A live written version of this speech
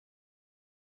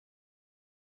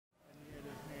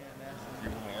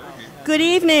Good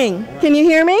evening. Can you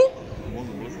hear me?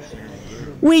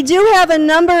 We do have a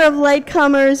number of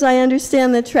latecomers. I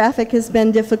understand the traffic has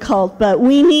been difficult, but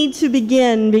we need to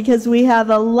begin because we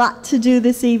have a lot to do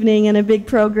this evening and a big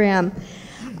program.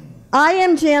 I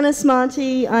am Janice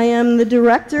Monty. I am the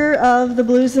director of the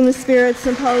Blues and the Spirit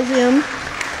Symposium.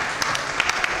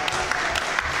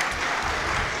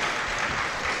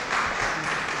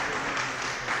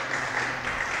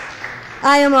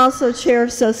 I am also chair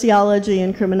of sociology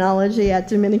and criminology at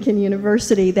Dominican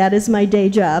University. That is my day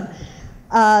job.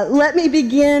 Let me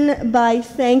begin by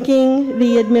thanking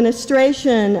the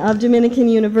administration of Dominican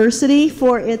University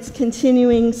for its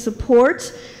continuing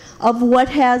support of what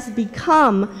has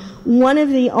become one of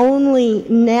the only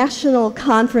national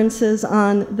conferences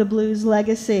on the blues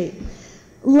legacy.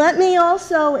 Let me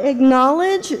also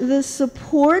acknowledge the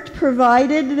support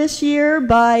provided this year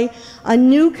by a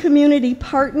new community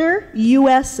partner,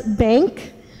 U.S.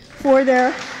 Bank, for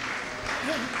their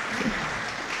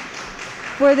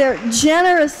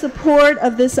generous support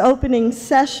of this opening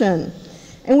session.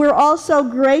 And we're also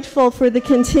grateful for the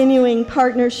continuing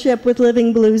partnership with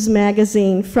Living Blues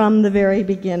magazine from the very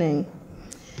beginning.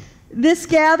 This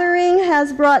gathering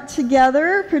has brought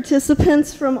together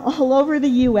participants from all over the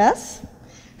U.S.,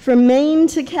 from Maine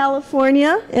to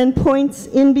California and points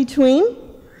in between.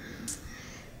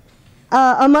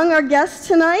 Among our guests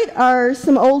tonight are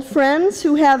some old friends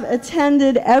who have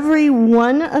attended every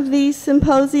one of these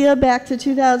symposia back to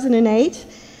 2008,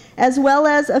 as well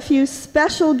as a few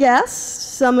special guests.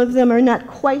 Some of them are not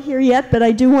quite here yet, but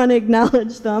I do want to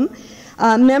acknowledge them.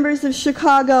 Members of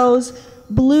Chicago's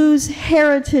blues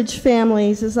heritage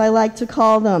families, as I like to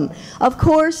call them. Of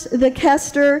course, the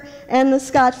Kester and the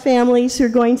Scott families who are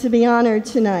going to be honored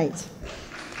tonight.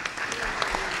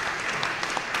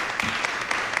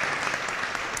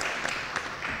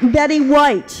 Betty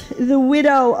White, the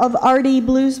widow of Artie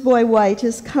Bluesboy White,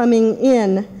 is coming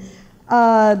in.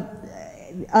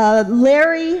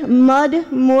 Larry Mud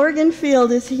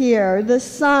Morganfield is here, the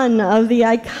son of the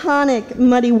iconic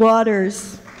Muddy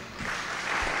Waters.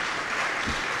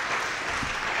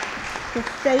 The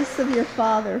face of your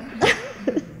father.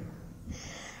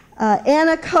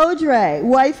 Anna Codray,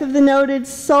 wife of the noted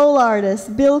soul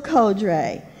artist Bill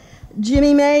Codray.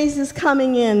 Jimmy Mays is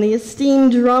coming in, the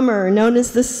esteemed drummer known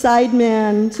as the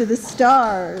sideman to the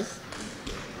stars.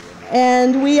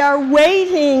 And we are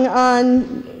waiting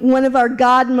on one of our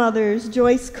godmothers,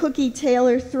 Joyce Cookie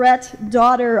Taylor Threat,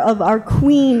 daughter of our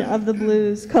queen of the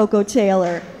blues, Coco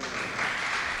Taylor.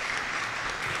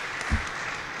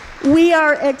 We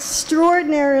are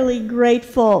extraordinarily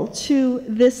grateful to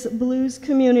this blues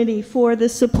community for the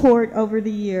support over the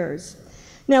years.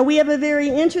 Now, we have a very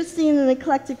interesting and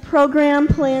eclectic program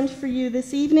planned for you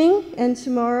this evening and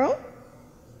tomorrow.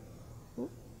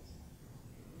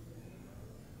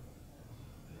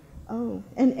 Oh,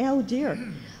 and oh dear,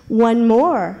 one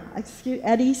more. Excuse,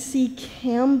 Eddie C.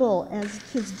 Campbell has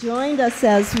joined us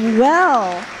as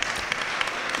well,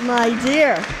 my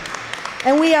dear.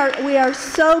 And we are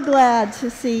so glad to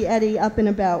see Eddie up and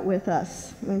about with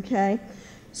us, okay?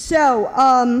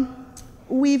 So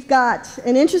we've got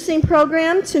an interesting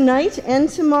program tonight and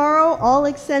tomorrow, all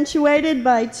accentuated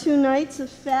by 2 nights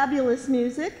of fabulous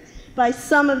music by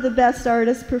some of the best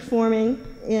artists performing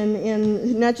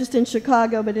in not just in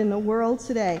Chicago, but in the world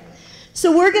today.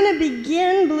 So we're going to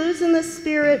begin Blues in the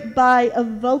Spirit by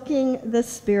evoking the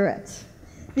Spirit.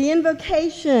 The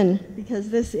invocation, because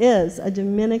this is a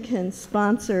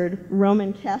Dominican-sponsored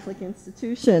Roman Catholic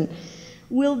institution,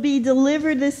 will be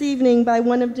delivered this evening by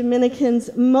one of Dominican's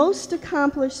most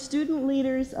accomplished student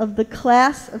leaders of the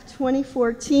class of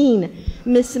 2014,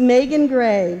 Miss Megan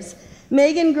Graves.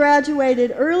 Megan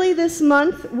graduated early this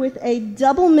month with a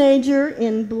double major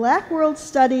in Black World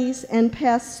Studies and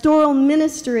Pastoral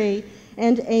Ministry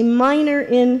and a minor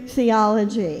in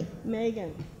theology.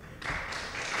 Megan.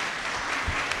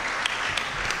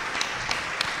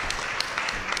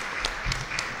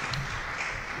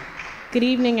 Good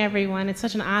evening, everyone. It's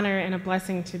such an honor and a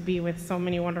blessing to be with so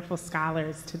many wonderful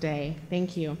scholars today.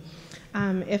 Thank you.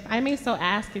 If I may so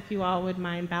ask if you all would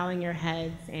mind bowing your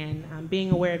heads and being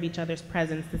aware of each other's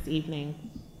presence this evening.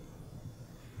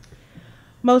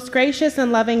 Most gracious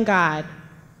and loving God,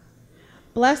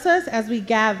 bless us as we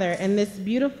gather in this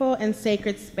beautiful and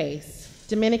sacred space,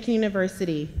 Dominican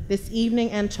University, this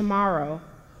evening and tomorrow,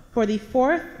 for the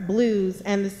 4th Blues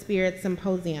and the Spirit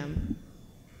Symposium.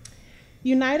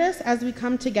 Unite us as we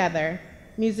come together,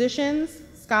 musicians,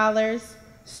 scholars,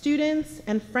 students,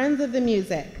 and friends of the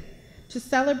music, to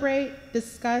celebrate,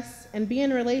 discuss, and be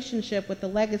in relationship with the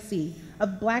legacy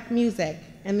of Black music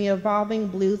and the evolving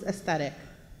blues aesthetic.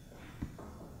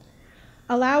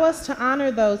 Allow us to honor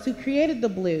those who created the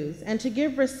blues and to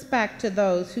give respect to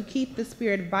those who keep the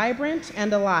spirit vibrant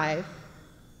and alive.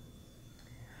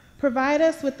 Provide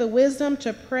us with the wisdom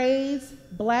to praise,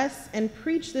 bless, and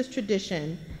preach this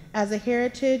tradition as a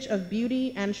heritage of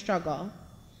beauty and struggle.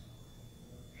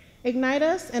 Ignite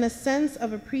us in a sense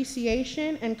of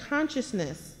appreciation and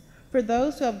consciousness for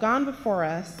those who have gone before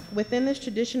us within this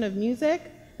tradition of music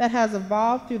that has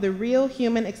evolved through the real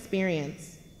human experience.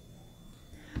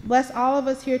 Bless all of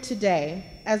us here today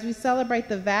as we celebrate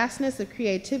the vastness of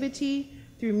creativity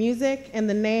through music in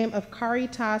the name of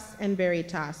Caritas and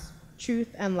Veritas,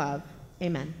 truth and love.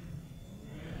 Amen.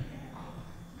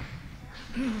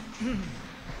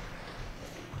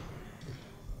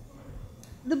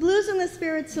 The Blues in the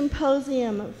Spirit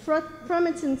Symposium, from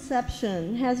its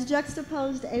inception, has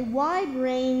juxtaposed a wide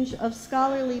range of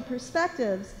scholarly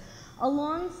perspectives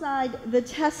alongside the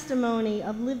testimony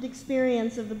of lived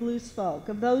experience of the blues folk,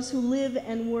 of those who live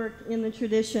and work in the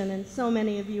tradition, and so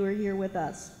many of you are here with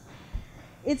us.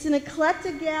 It's an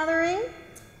eclectic gathering,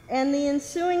 and the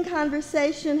ensuing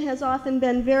conversation has often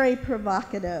been very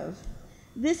provocative.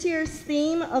 This year's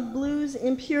theme of blues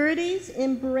impurities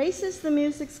embraces the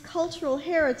music's cultural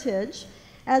heritage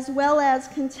as well as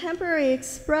contemporary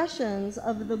expressions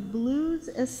of the blues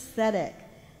aesthetic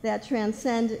that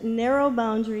transcend narrow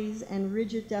boundaries and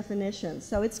rigid definitions.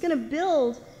 So it's going to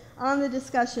build on the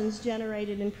discussions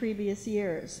generated in previous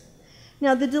years.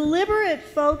 Now, the deliberate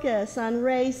focus on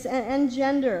race and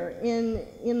gender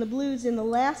in the blues in the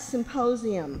last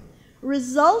symposium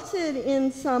resulted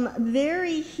in some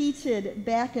very heated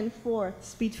back and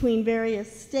forths between various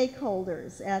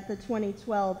stakeholders at the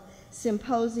 2012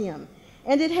 symposium.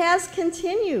 And it has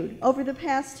continued over the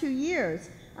past 2 years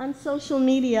on social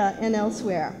media and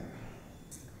elsewhere.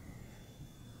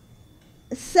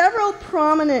 Several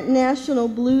prominent national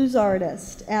blues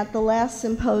artists at the last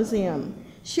symposium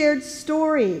shared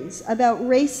stories about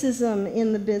racism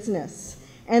in the business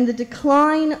and the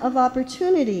decline of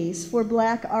opportunities for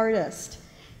black artists.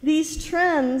 These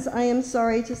trends, I am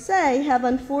sorry to say, have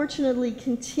unfortunately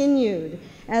continued,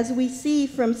 as we see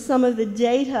from some of the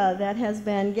data that has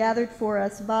been gathered for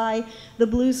us by the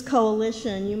Blues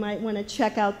Coalition. You might want to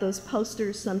check out those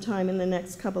posters sometime in the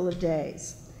next couple of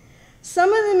days.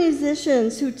 Some of the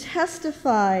musicians who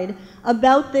testified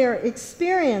about their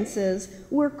experiences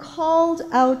were called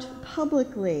out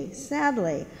publicly,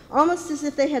 sadly, almost as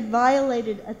if they had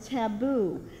violated a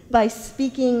taboo by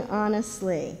speaking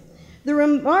honestly. The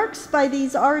remarks by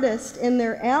these artists and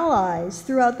their allies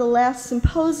throughout the last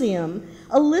symposium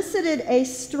elicited a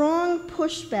strong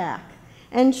pushback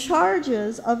and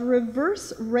charges of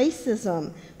reverse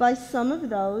racism by some of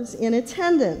those in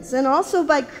attendance, and also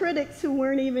by critics who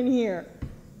weren't even here.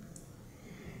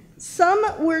 Some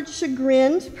were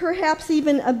chagrined, perhaps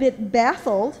even a bit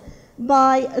baffled,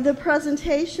 by the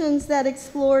presentations that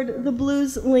explored the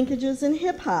blues linkages in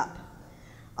hip-hop.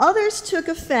 Others took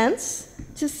offense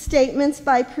to statements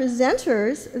by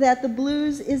presenters that the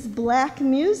blues is black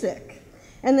music,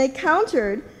 and they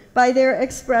countered by their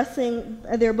expressing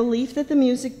their belief that the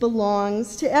music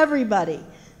belongs to everybody,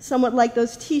 somewhat like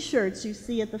those t-shirts you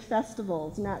see at the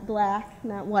festivals, not black,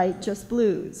 not white, just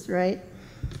blues, right?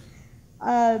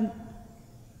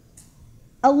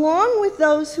 Along with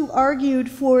those who argued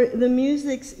for the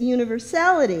music's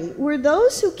universality were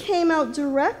those who came out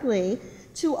directly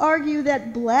to argue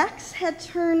that blacks had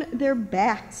turned their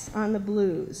backs on the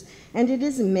blues, and it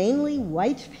is mainly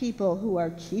white people who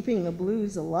are keeping the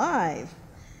blues alive.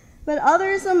 But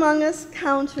others among us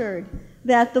countered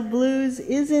that the blues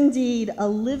is indeed a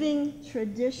living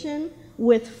tradition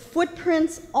with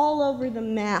footprints all over the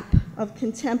map of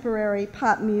contemporary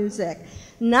pop music,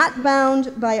 not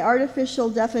bound by artificial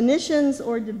definitions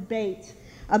or debate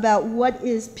about what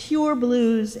is pure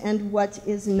blues and what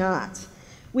is not.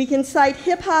 We can cite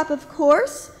hip-hop, of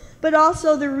course, but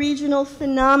also the regional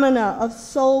phenomena of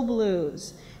soul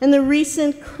blues and the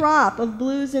recent crop of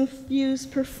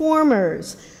blues-infused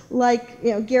performers like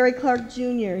Gary Clark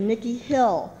Jr., Nikki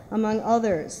Hill, among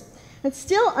others. And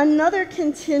still another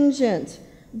contingent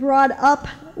brought up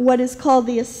what is called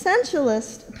the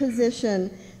essentialist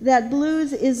position that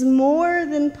blues is more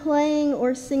than playing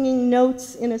or singing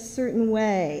notes in a certain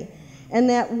way, and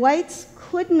that whites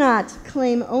could not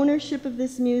claim ownership of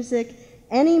this music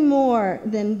any more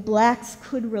than blacks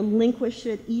could relinquish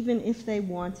it even if they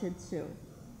wanted to.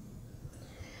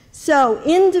 So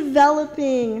in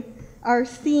developing our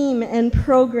theme and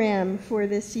program for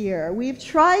this year, we've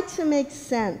tried to make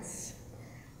sense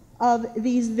of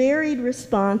these varied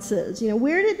responses.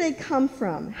 Where did they come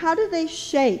from? How do they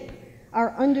shape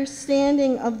our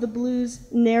understanding of the blues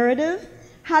narrative,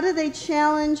 How do they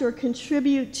challenge or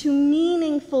contribute to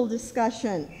meaningful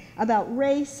discussion about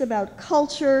race, about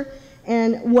culture,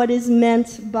 and what is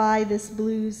meant by this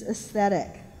blues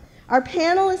aesthetic? Our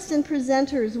panelists and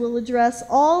presenters will address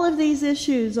all of these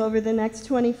issues over the next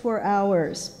 24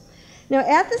 hours. Now,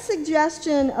 at the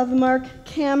suggestion of Mark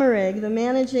Kammerig, the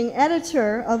managing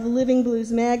editor of Living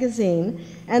Blues magazine,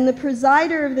 and the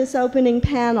presider of this opening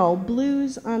panel,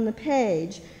 Blues on the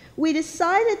Page, we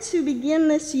decided to begin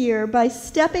this year by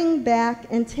stepping back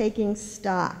and taking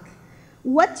stock.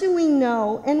 What do we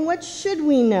know and what should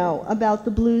we know about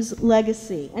the blues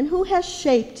legacy, and who has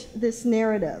shaped this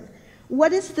narrative?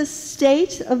 What is the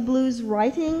state of blues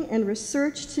writing and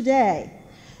research today?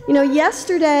 You know,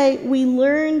 yesterday we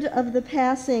learned of the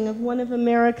passing of one of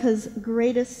America's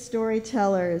greatest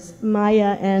storytellers,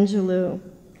 Maya Angelou.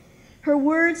 Her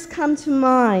words come to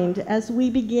mind as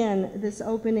we begin this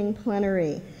opening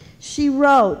plenary. She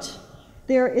wrote,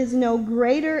 "There is no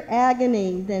greater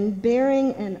agony than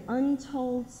bearing an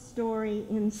untold story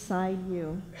inside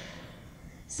you."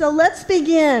 So let's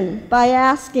begin by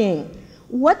asking,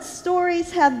 what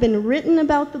stories have been written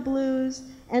about the blues,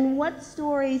 and what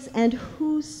stories and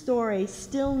whose stories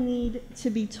still need to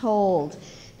be told?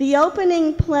 The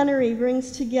opening plenary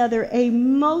brings together a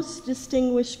most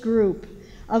distinguished group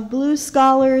of blues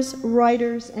scholars,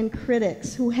 writers, and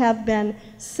critics who have been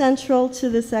central to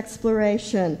this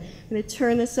exploration. I'm going to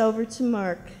turn this over to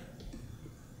Mark.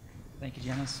 Thank you,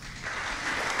 Janice.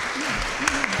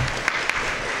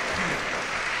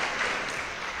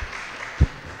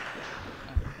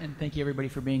 And thank you, everybody,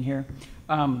 for being here.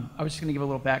 I was just going to give a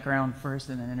little background first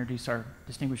and then introduce our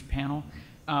distinguished panel.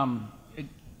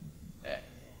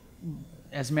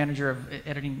 As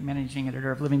managing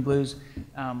editor of Living Blues,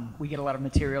 we get a lot of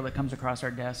material that comes across our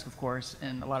desk, of course,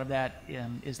 and a lot of that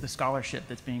is the scholarship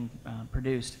that's being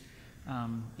produced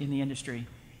in the industry.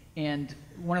 And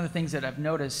one of the things that I've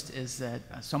noticed is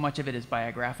that so much of it is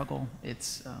biographical.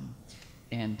 It's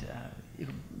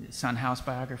Son House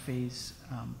biographies,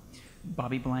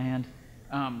 Bobby Bland,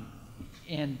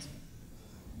 and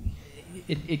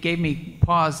it gave me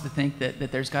pause to think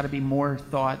that there's got to be more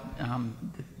thought,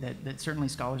 that certainly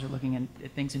scholars are looking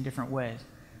at things in different ways.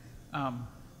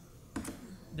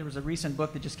 There was a recent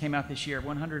book that just came out this year,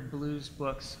 100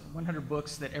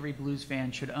 books that every blues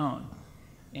fan should own.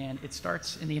 And it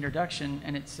starts in the introduction,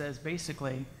 and it says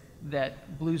basically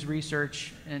that blues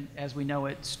research, and as we know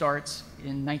it, starts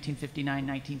in 1959,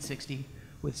 1960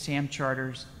 with Sam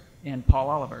Charters and Paul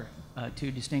Oliver,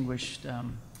 two distinguished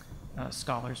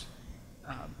scholars.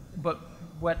 But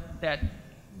what that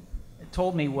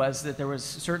told me was that there was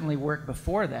certainly work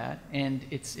before that, and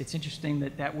it's interesting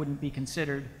that that wouldn't be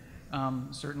considered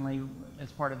certainly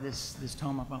as part of this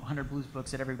tome of 100 blues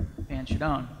books that every fan should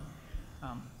own.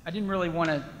 I didn't really want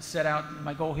to set out,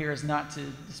 my goal here is not to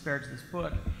disparage this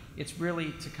book, it's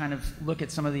really to kind of look at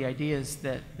some of the ideas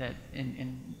that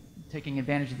in taking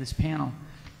advantage of this panel,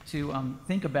 to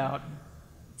think about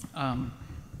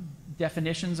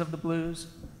definitions of the blues,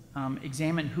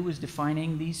 examine who is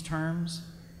defining these terms,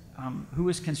 who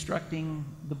is constructing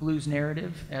the blues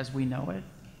narrative as we know it,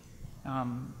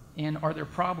 and are there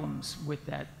problems with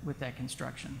that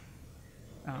construction?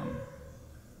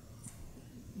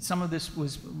 Some of this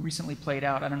was recently played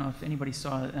out. I don't know if anybody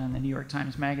saw it in the New York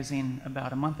Times Magazine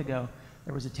about a month ago.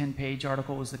 There was a 10-page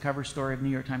article. It was the cover story of New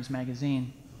York Times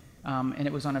Magazine. And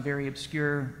it was on a very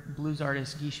obscure blues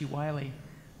artist, Geeshie Wiley.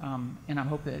 And I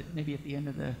hope that maybe at the end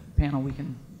of the panel we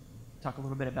can talk a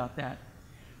little bit about that.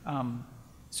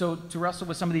 So to wrestle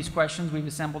with some of these questions, we've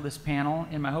assembled this panel,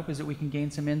 and my hope is that we can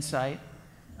gain some insight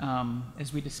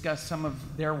as we discuss some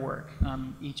of their work.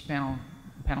 Each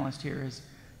panelist here has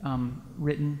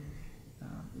written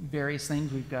various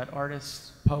things. We've got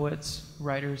artists, poets,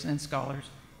 writers, and scholars.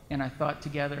 And I thought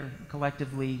together,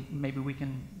 collectively, maybe we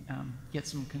can get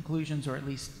some conclusions or at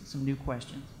least some new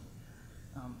questions.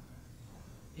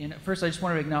 And first, I just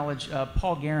want to acknowledge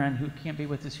Paul Guerin, who can't be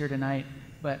with us here tonight,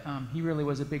 but he really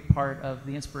was a big part of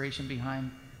the inspiration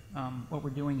behind what we're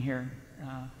doing here.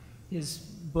 His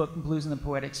book, Blues in the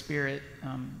Poetic Spirit,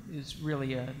 is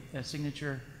really a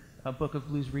signature book of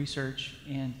blues research,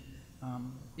 and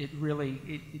it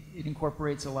really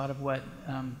incorporates a lot of what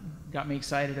got me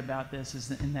excited about this, is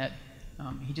in that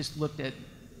he just looked at,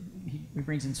 he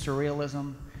brings in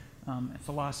surrealism,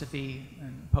 philosophy,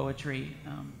 and poetry,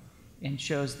 and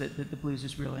shows that the blues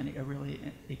is really a really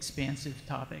expansive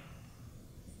topic.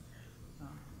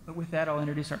 But with that, I'll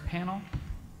introduce our panel.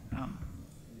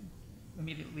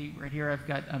 Immediately right here, I've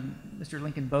got Mr.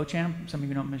 Lincoln Beauchamp. Some of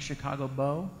you know him as Chicago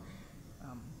Beau.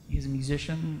 He's a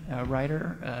musician, a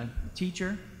writer, a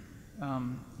teacher.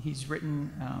 He's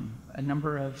written a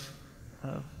number of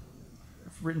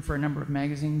written for a number of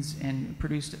magazines and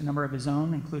produced a number of his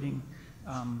own, including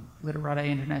Literata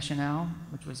Internationale,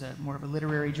 which was more of a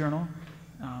literary journal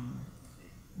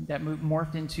that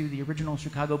morphed into the original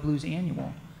Chicago Blues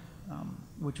Annual,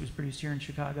 which was produced here in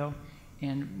Chicago.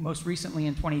 And most recently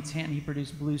in 2010, he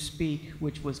produced Blues Speak,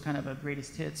 which was kind of a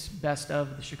greatest hits, best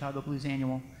of the Chicago Blues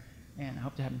Annual. And I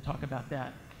hope to have him talk about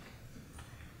that.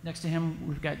 Next to him,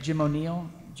 we've got Jim O'Neill.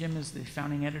 Jim is the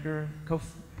founding editor, one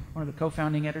of the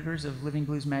co-founding editors of Living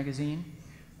Blues magazine.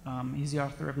 He's the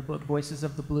author of the book Voices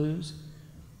of the Blues,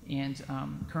 and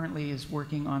currently is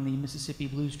working on the Mississippi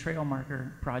Blues Trail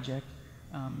Marker project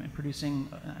and producing,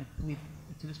 I believe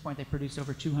to this point, they produced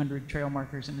over 200 trail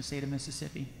markers in the state of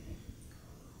Mississippi.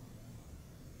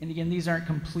 And again, these aren't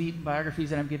complete biographies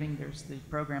that I'm giving. There's the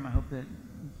program. I hope that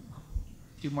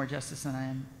do more justice than I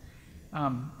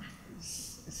am.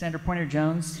 Sandra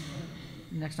Pointer-Jones,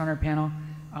 next on our panel.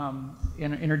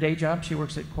 In her day job, she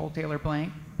works at Cole Taylor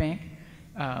Bank,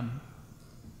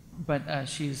 but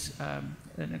she's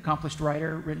an accomplished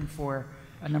writer, written for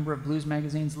a number of blues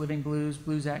magazines, Living Blues,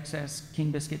 Blues Access,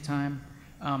 King Biscuit Time,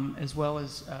 as well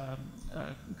as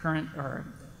current or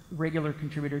regular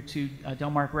contributor to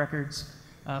Delmark Records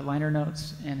liner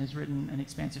notes, and has written an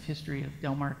expansive history of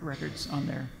Delmark Records on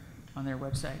their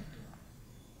website.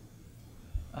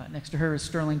 Next to her is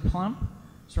Sterling Plump.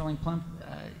 Sterling Plump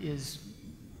is,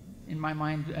 in my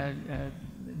mind,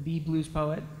 the blues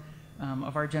poet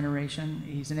of our generation.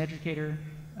 He's an educator,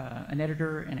 an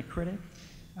editor, and a critic.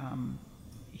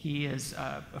 He is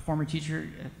a former teacher,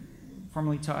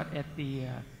 formerly taught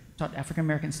African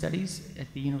American Studies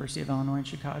at the University of Illinois in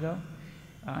Chicago.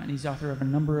 And he's author of a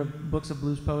number of books of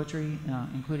blues poetry,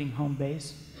 including Home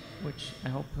Base, which I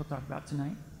hope he'll talk about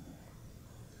tonight.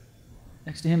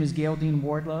 Next to him is Gail Dean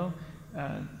Wardlow.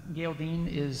 Gail Dean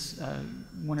is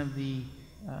one of the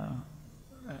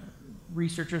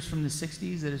researchers from the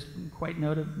 60s that is quite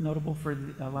notable for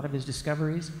a lot of his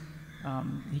discoveries.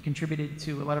 He contributed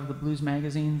to a lot of the blues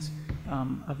magazines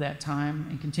of that time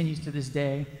and continues to this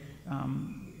day,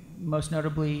 most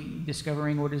notably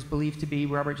discovering what is believed to be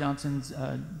Robert Johnson's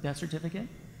death certificate.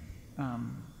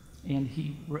 And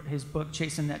his book,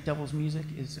 Chasing That Devil's Music,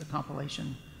 is a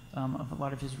compilation of a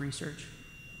lot of his research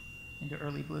into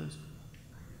early blues.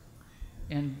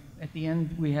 And at the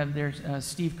end, we have there's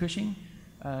Steve Cushing.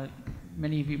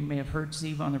 Many of you may have heard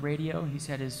Steve on the radio. He's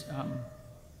had his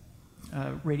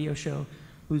radio show,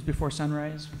 Blues Before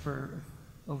Sunrise, for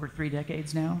over 3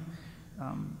 decades now.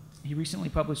 He recently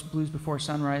published Blues Before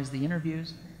Sunrise, The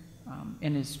Interviews,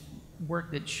 and his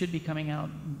work that should be coming out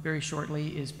very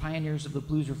shortly is Pioneers of the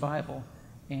Blues Revival,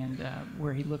 and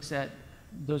where he looks at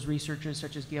those researchers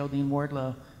such as Gail Dean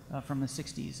Wardlow from the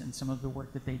 60s and some of the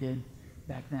work that they did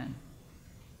back then.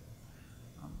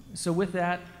 So with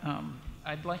that,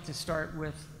 I'd like to start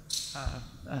with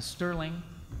Sterling.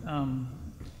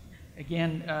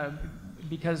 Again,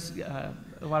 because a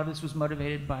lot of this was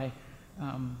motivated by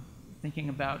thinking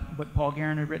about what Paul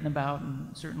Guerin had written about,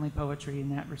 and certainly poetry in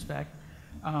that respect.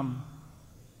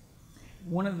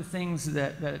 One of the things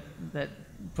that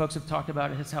folks have talked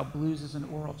about is how blues is an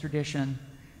oral tradition,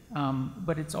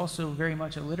 but it's also very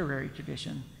much a literary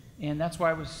tradition. And that's why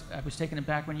I was taken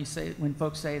aback when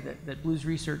folks say that blues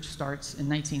research starts in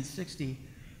 1960.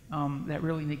 That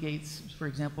really negates, for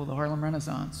example, the Harlem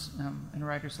Renaissance and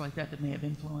writers like that may have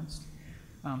influenced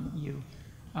you.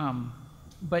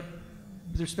 But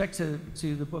with respect to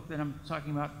the book that I'm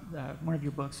talking about, one of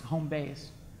your books, Home Base,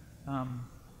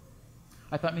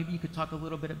 I thought maybe you could talk a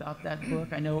little bit about that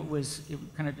book. I know it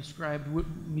kind of described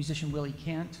musician Willie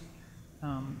Kent.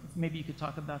 Maybe you could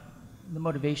talk about the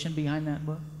motivation behind that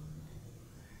book.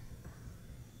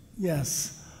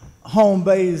 Yes, Home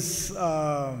Base is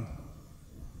a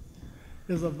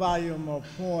volume of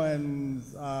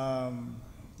poems I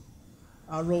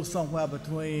wrote somewhere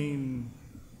between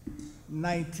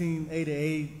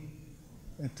 1988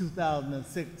 and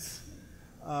 2006,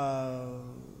 a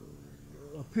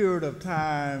period of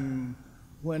time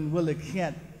when Willie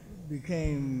Kent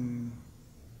became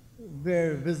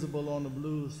very visible on the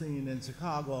blues scene in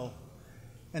Chicago.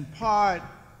 And part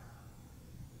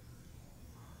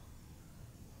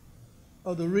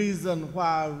of the reason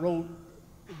why I wrote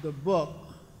the book,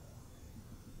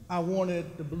 I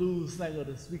wanted the blues singer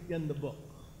to speak in the book.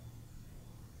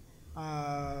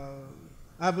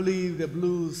 I believe that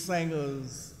blues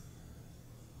singers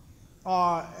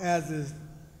are as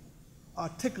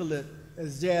articulate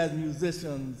as jazz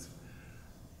musicians,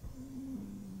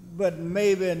 but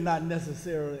maybe not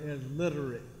necessarily as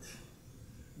literate.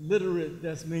 Literate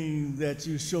just means that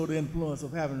you show the influence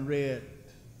of having read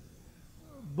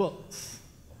books.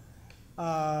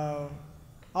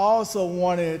 I also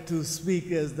wanted to speak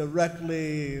as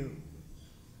directly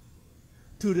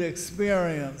to the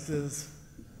experiences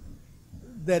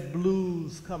that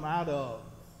blues come out of.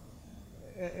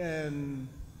 And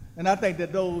I think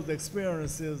that those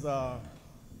experiences are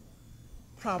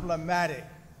problematic,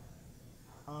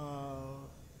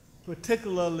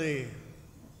 particularly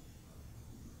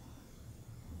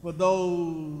for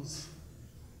those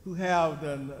who have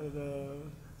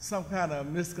some kind of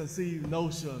misconceived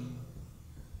notion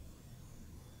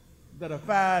that a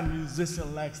fine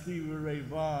musician like Stevie Ray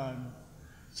Vaughan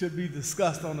should be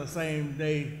discussed on the same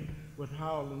day with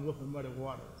Howlin' Wolf and Muddy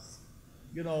Waters.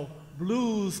 You know,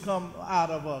 blues come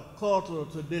out of a cultural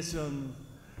tradition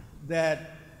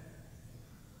that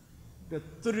the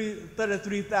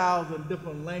 33,000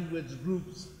 different language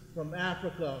groups from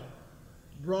Africa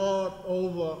brought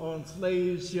over on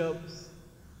slave ships,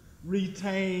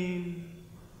 retained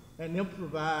and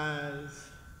improvised,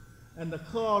 and the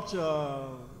culture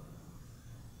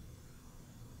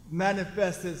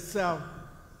manifests itself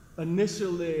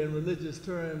initially in religious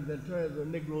terms, in terms of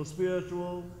Negro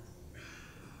spiritual,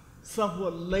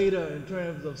 somewhat later in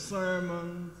terms of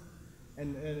sermons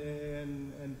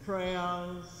and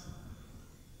prayers.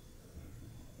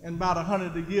 And about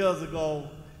 100 years ago,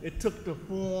 it took the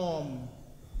form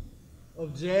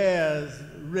of jazz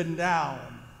written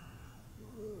down.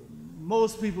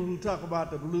 Most people who talk about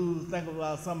the blues think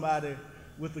about somebody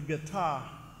with a guitar,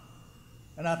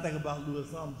 and I think about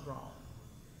Louis Armstrong.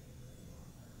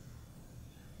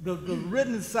 The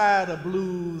written side of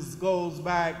blues goes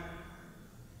back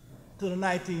to the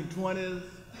 1920s.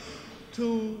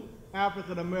 Two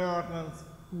African Americans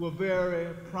who were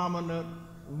very prominent.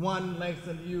 One,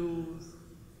 Langston Hughes,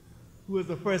 who was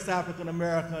the first African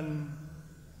American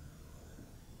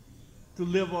to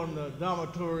live on the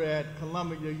dormitory at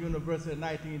Columbia University in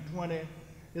 1920.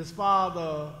 His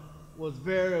father was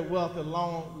very wealthy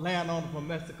landowner from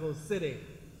Mexico City.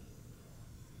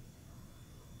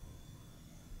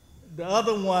 The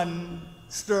other one,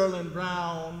 Sterling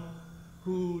Brown,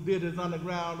 who did his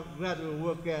undergraduate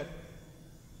work at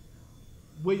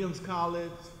Williams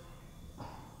College,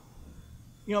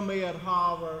 MA at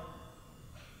Harvard,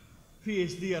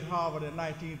 PhD at Harvard in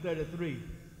 1933.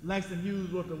 Langston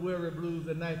Hughes wrote the Weary Blues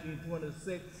in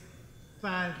 1926,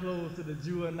 Fine Clothes to the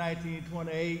Jew in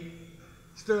 1928.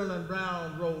 Sterling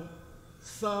Brown wrote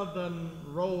Southern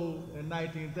Road in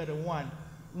 1931.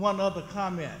 One other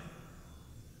comment.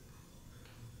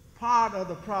 Part of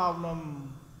the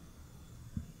problem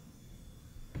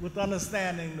with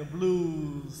understanding the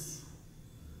blues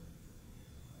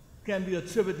can be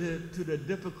attributed to the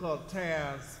difficult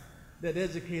task that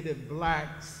educated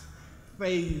blacks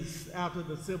faced after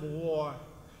the Civil War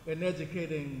in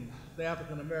educating the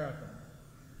African American.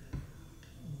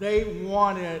 They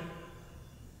wanted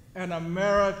an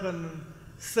American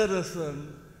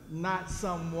citizen, not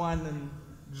someone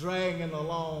dragging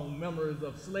along memories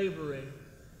of slavery,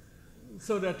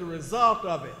 so that the result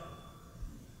of it,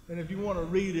 and if you want to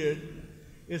read it,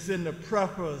 it's in the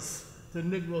preface to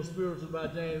Negro Spirituals by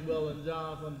James Weldon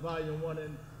Johnson, Volume 1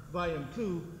 and Volume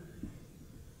 2,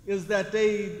 is that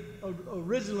they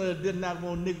originally did not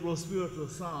want Negro spiritual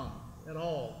sung at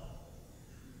all.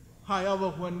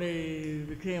 However, when they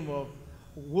became a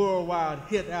worldwide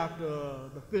hit after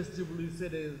the Fifth Jubilee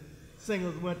City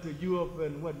singers went to Europe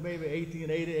in maybe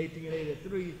 1880,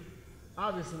 1883,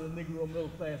 obviously the Negro middle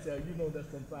class said, you know,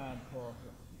 that's some fine culture.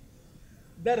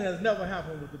 That has never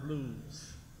happened with the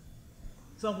blues.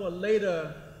 Somewhat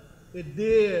later, it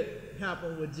did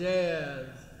happen with jazz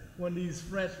when these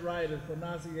French writers,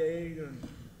 Fonacier and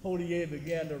Hodier,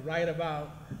 began to write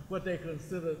about what they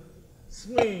considered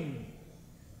swing.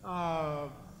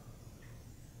 Thomas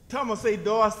A.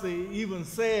 Dorsey even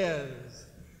says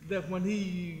that when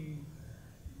he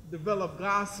developed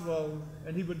gospel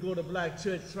and he would go to black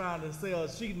church trying to sell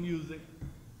sheet music,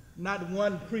 not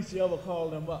one preacher ever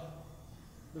called him up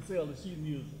to sell the sheet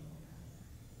music.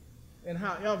 And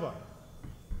however,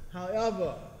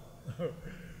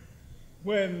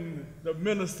 when the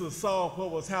ministers saw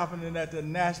what was happening at the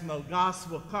national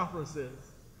gospel conferences,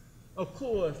 of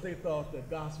course they thought that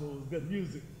gospel was good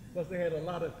music because they had a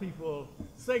lot of people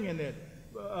singing it.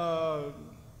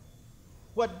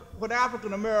 What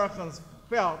African Americans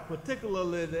felt,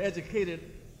 particularly the educated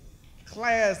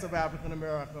class of African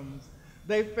Americans,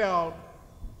 they felt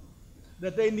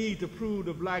that they need to prove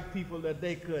to black people that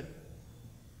they could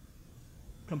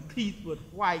compete with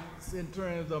whites in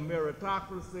terms of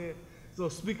meritocracy. So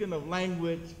speaking of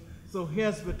language, so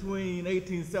hence between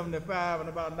 1875 and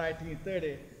about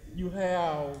 1930, you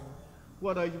have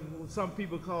what some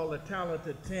people call a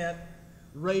talented tent,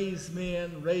 raised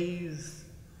men, raised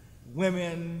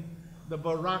women, the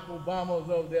Barack Obamas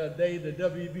of their day, the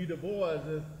W.B. Du Bois,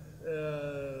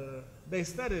 they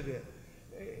studied it.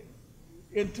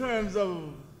 In terms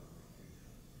of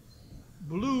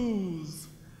blues,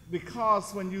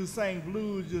 because when you sing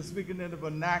blues, you're speaking in the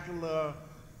vernacular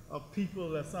of people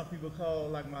that some people call,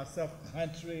 like myself,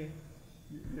 country.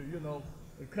 You know,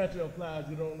 the country implies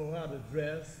you don't know how to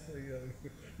dress.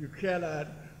 You cannot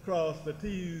cross the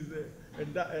T's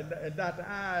and dot the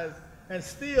I's. And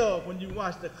still, when you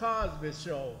watch the Cosby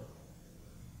Show,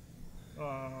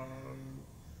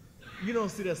 you don't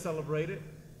see that celebrated.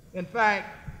 In fact,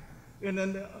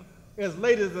 as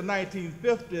late as the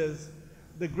 1950s,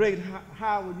 the great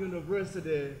Howard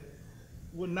University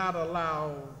would not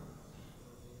allow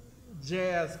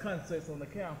jazz concerts on the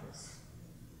campus.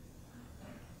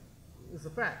 It's a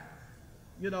fact,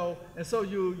 you know, and so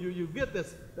you get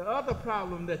this. The other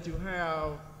problem that you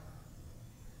have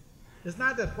is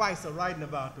not that whites are writing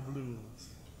about the blues,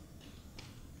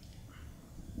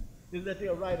 is that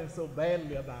they're writing so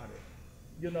badly about it.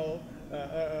 You know,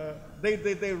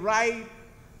 they write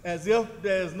as if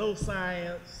there's no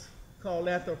science called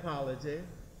anthropology.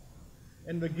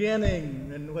 And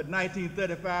beginning in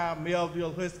 1935,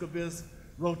 Melville Hiscobus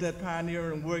wrote that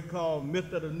pioneering work called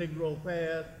Myth of the Negro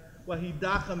Past, where he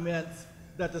documents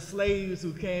that the slaves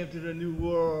who came to the New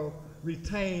World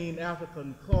retained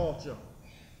African culture.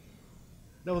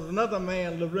 There was another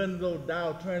man, Lorenzo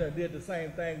Dow Turner, did the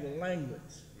same thing with language.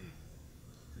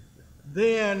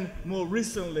 Then, more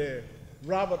recently,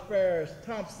 Robert Ferris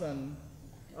Thompson,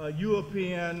 a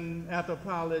European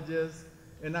anthropologist,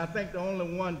 and I think the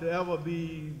only one to ever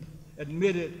be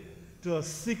admitted to a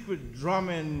secret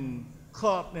drumming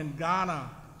cult in Ghana,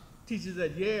 teaches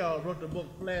at Yale, wrote the book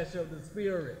Flash of the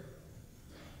Spirit.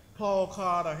 Paul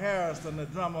Carter Harrison, the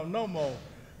drummer of Nomo.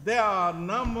 There are a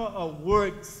number of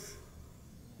works,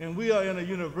 and we are in a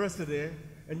university,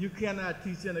 and you cannot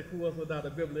teach any course without a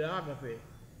bibliography,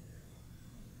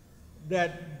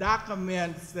 that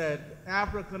documents that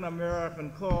African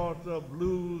American culture,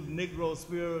 blues, Negro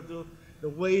spiritual, the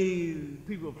way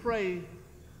people pray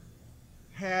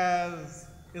is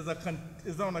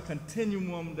on a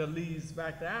continuum that leads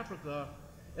back to Africa,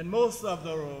 and most of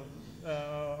the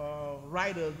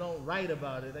writers don't write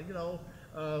about it. You know,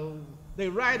 they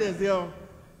write as if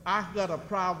I've got a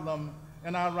problem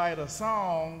and I write a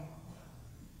song,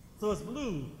 so it's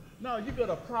blues. No, you got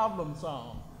a problem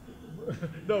song.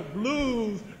 The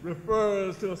blues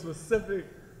refers to a specific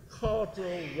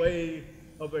cultural way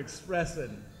of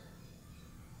expressing.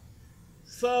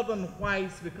 Southern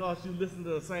whites, because you listen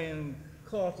to the same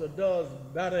culture, does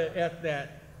better at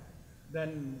that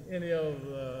than any of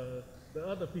the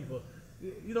other people.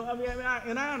 You know,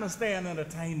 and I understand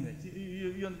entertainment.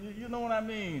 You know what I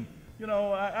mean? You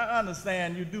know, I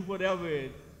understand you do whatever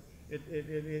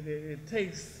it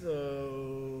takes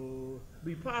to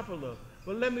be popular.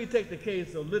 But let me take the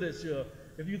case of literature.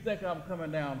 If you think I'm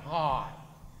coming down hard,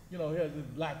 you know, here's this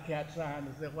black cat trying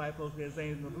to say white folks can't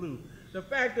sing in the blues. The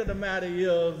fact of the matter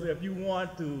is, if you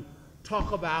want to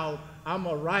talk about I'm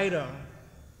a writer,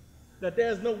 that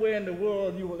there's no way in the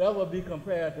world you will ever be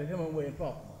compared to Hemingway and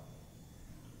Faulkner.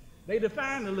 They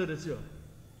define the literature.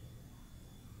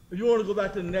 If you want to go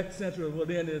back to the next century, well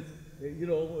then it's, you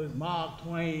know, it's Mark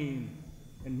Twain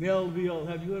and Melville.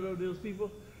 Have you heard of those people?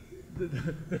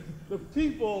 The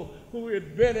people who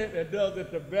invented and does it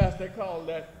the best, they call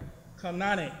that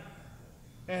canonic.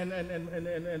 And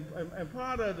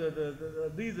part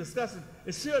of these discussions,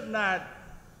 it should not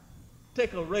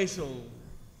take a racial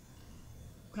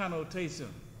connotation.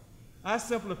 I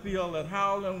simply feel that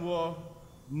Howlin' Wolf,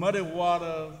 Muddy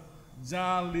Waters,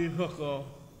 John Lee Hooker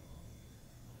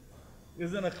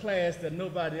is in a class that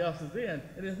nobody else is in.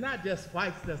 And it's not just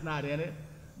whites that's not in it.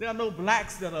 There are no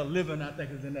blacks that are living, I think,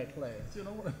 is in that class. You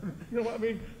know what I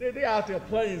mean? They're out there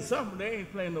playing something. They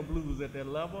ain't playing no blues at that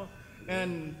level.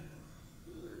 And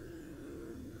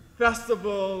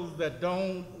festivals that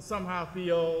don't somehow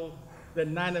feel that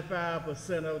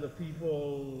 95% of the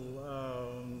people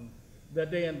that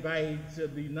they invite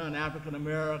should be non-African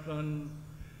American.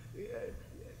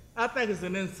 I think it's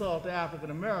an insult to African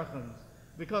Americans,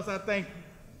 because I think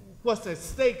what's at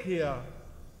stake here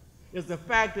is the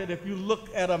fact that if you look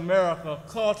at America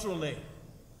culturally,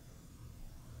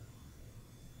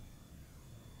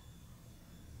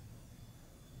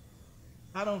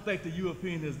 I don't think the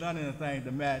European has done anything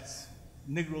to match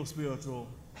Negro spiritual,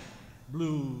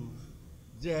 blues,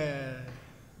 jazz,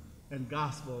 and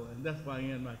gospel, and that's why I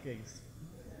end my case.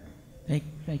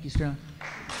 Thank you, Strong.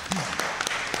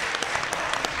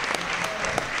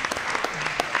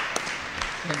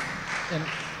 And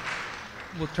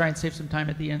we'll try and save some time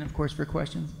at the end, of course, for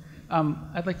questions.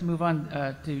 I'd like to move on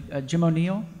to Jim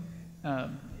O'Neill.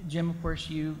 Jim, of course,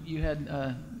 you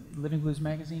had Living Blues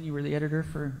magazine. You were the editor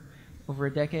for over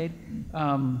a decade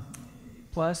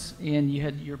plus, and you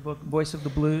had your book Voice of the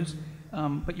Blues.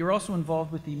 But you're also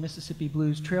involved with the Mississippi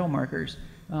Blues Trail Markers.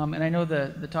 And I know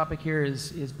the topic here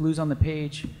is blues on the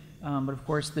page, but of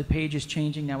course the page is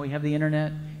changing. Now we have the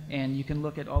internet, and you can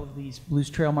look at all of these blues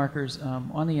trail markers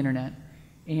on the internet.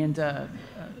 And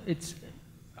it's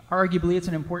arguably it's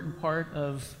an important part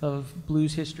of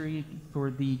blues history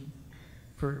for the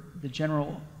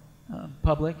general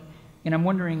public. And I'm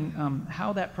wondering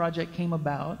how that project came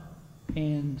about,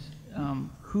 and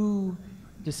who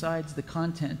decides the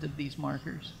content of these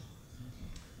markers.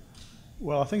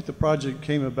 Well, I think the project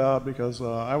came about because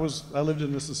I lived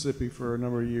in Mississippi for a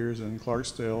number of years in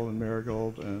Clarksdale and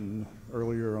Marigold and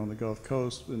earlier on the Gulf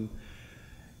Coast, and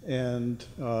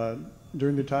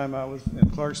during the time I was in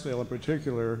Clarksdale in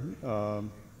particular,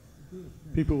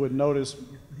 people would notice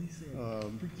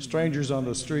strangers on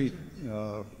the street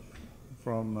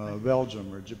from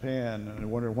Belgium or Japan, and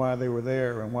wonder why they were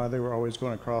there and why they were always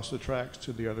going across the tracks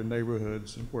to the other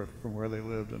neighborhoods from where they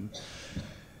lived.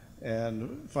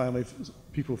 And finally,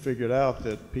 people figured out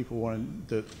that people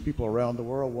around the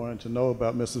world wanted to know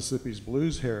about Mississippi's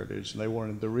blues heritage, and they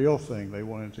wanted the real thing. They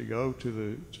wanted to go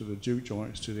to the juke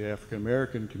joints, to the African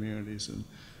American communities, and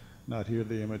not hear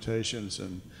the imitations.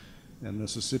 And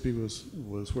Mississippi was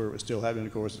where it was still happening.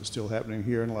 Of course, it's still happening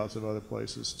here and lots of other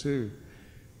places too.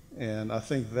 And I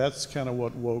think that's kind of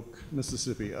what woke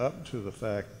Mississippi up to the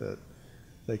fact that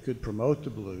they could promote the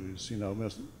blues.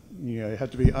 You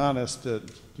have to be honest that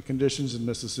the conditions in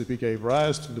Mississippi gave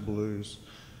rise to the blues.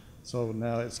 So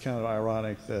now it's kind of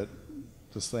ironic that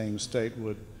the same state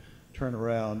would turn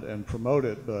around and promote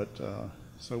it, but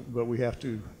we have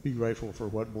to be grateful for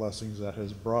what blessings that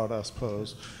has brought, I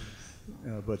suppose.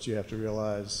 But you have to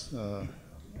realize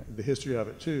the history of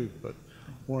it too. But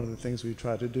one of the things we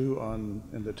try to do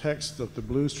in the text of the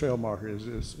Blues Trail Markers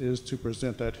is to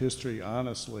present that history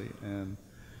honestly, and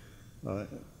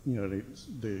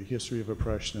the history of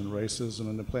oppression and racism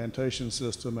and the plantation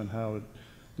system and how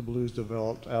the blues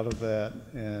developed out of that.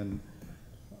 And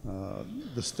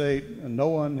the state, and no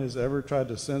one has ever tried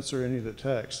to censor any of the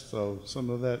text, so some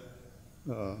of that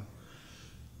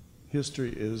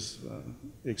history is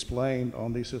explained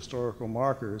on these historical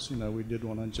markers. We did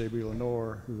one on J.B.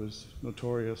 Lenore, who was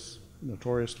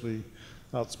notoriously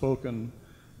outspoken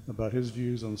about his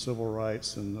views on civil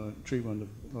rights and the treatment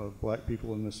of black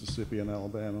people in Mississippi and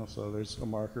Alabama. So there's a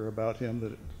marker about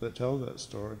him that tells that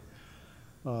story.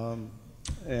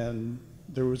 And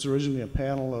there was originally a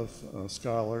panel of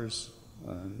scholars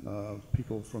and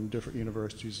people from different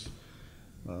universities,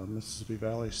 Mississippi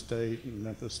Valley State,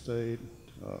 Memphis State,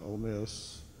 Ole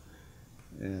Miss,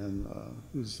 and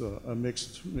it was a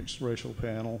mixed racial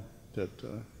panel that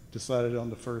decided on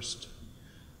the first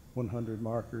 100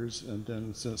 markers, and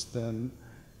then since then,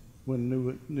 when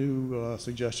new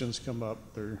suggestions come up,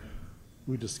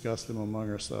 we discuss them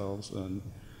among ourselves, and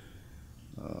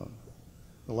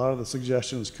a lot of the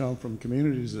suggestions come from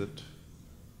communities that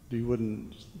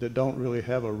don't really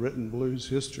have a written blues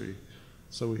history,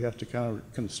 so we have to kind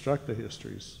of construct the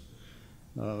histories.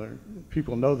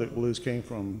 People know that blues came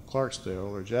from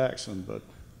Clarksdale or Jackson, but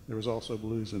there was also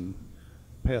blues in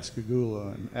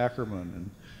Pascagoula and Ackerman and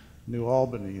New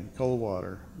Albany and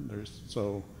Coldwater.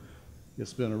 So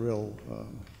it's been a real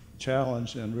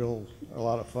challenge and a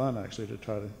lot of fun actually to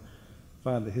try to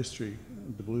find the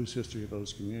blues history of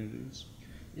those communities.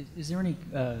 Is there any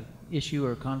issue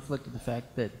or conflict with the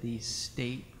fact that the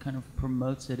state kind of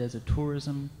promotes it as a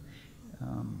tourism,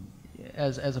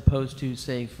 as opposed to,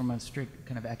 say, from a strict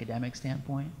kind of academic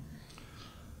standpoint?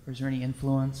 Or is there any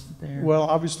influence there? Well,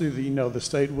 obviously, the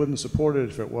state wouldn't support it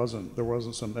if there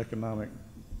wasn't some economic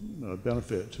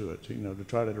benefit to it, to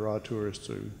try to draw tourists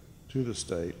to the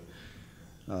state.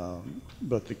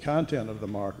 But the content of the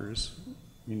markers,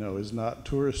 is not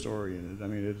tourist oriented. I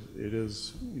mean, it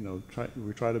is,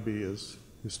 we try to be as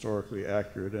historically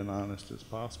accurate and honest as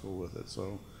possible with it.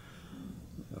 So,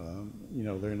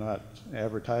 they're not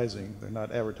advertising, they're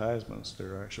not advertisements,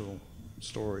 they're actual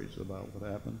stories about what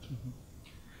happened.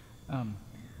 I'd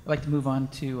like to move on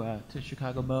to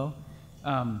Chicago Beau.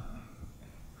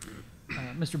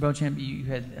 Mr. Beauchamp, you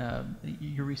had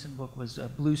your recent book was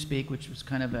Blue Speak, which was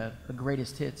kind of a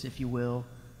greatest hits, if you will,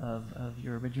 of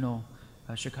your original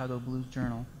Chicago Blues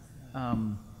Journal.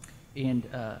 And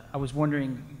I was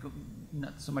wondering,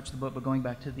 not so much the book, but going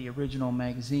back to the original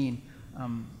magazine,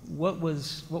 what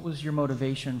was your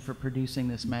motivation for producing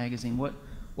this magazine? What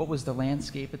was the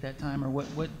landscape at that time, or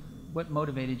what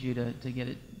motivated you to get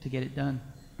it done?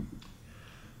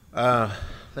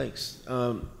 Thanks.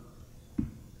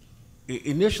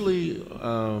 Initially,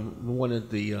 we wanted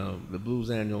the Blues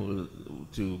Annual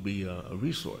to be a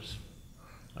resource,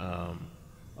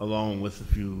 along with a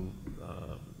few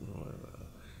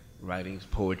writings,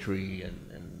 poetry,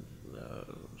 and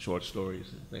short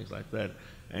stories and things like that.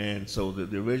 And so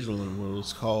the original one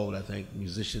was called, I think,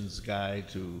 Musician's Guide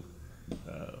to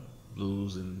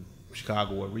Blues in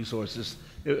Chicago or Resources.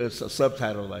 It's a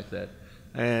subtitle like that.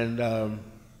 And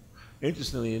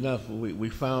interestingly enough, we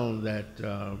found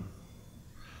that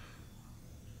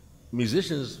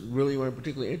musicians really weren't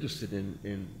particularly interested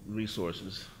in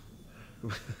resources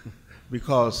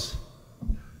because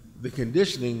the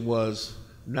conditioning was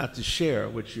not to share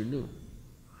what you knew.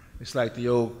 It's like the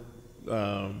old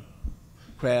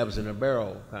crabs in a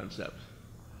barrel concept.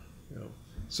 You know.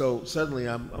 So suddenly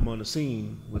I'm on the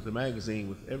scene with the magazine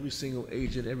with every single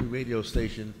agent, every radio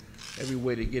station, every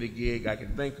way to get a gig I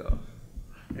can think of.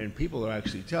 And people are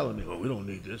actually telling me, well, we don't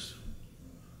need this.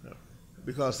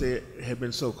 Because they had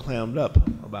been so clammed up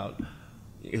about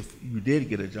if you did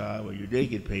get a job or you did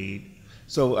get paid.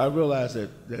 So I realized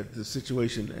that the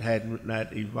situation had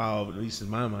not evolved, at least in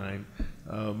my mind,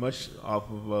 much off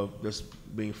of just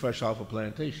being fresh off a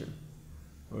plantation,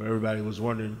 where everybody was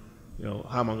wondering, you know,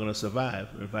 how am I going to survive?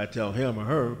 And if I tell him or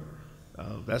her,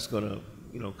 that's going to,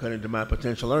 you know, cut into my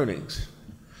potential earnings.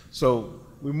 So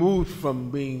we moved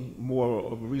from being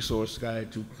more of a resource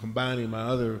guide to combining my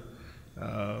other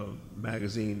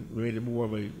magazine, made it more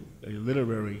of a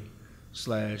literary /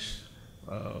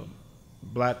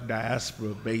 black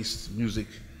diaspora-based music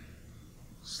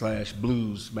 /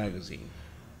 blues magazine.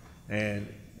 And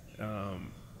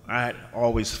I had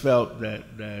always felt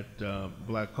that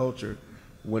black culture,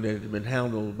 when it had been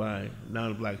handled by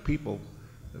non-black people,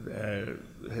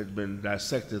 had been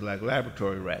dissected like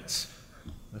laboratory rats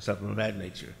or something of that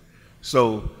nature.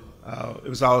 So it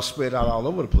was all spread out all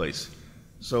over the place.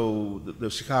 So the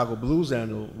Chicago Blues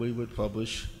Annual, we would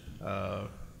publish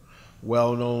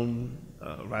well-known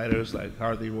writers like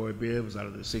Hartley Roy Bibbs out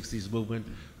of the 60s movement,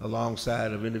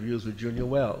 alongside of interviews with Junior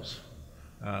Wells.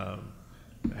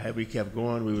 Had we kept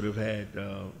going, we would have had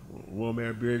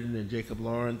Romare Bearden and Jacob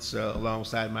Lawrence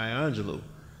alongside Maya Angelou,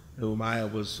 who Maya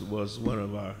was one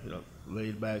of our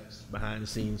laid-back,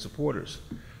 behind-the-scenes supporters.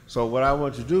 So what I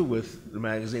wanted to do with the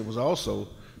magazine was also,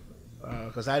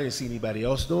 because I didn't see anybody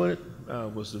else doing it,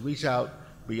 was to reach out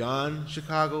beyond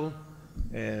Chicago,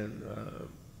 and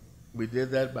we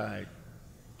did that by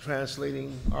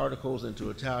translating articles into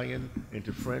Italian,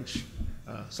 into French,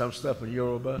 some stuff in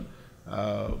Yoruba,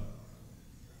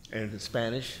 and in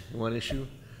Spanish, one issue,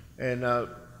 and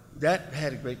that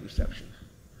had a great reception.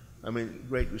 I mean,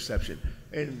 great reception.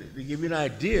 And to give you an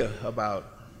idea about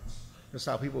just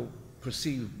how people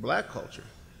perceive black culture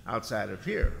outside of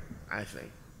here, I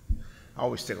think. I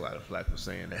always take a lot of flack for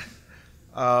saying that.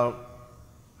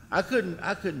 I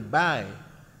couldn't buy,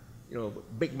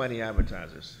 big money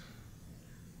advertisers,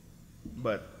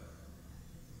 but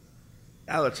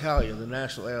Alitalia, the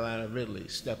national airline of Italy,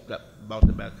 stepped up, bought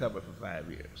the back cover for 5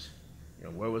 years.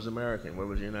 Where was American? Where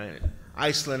was United?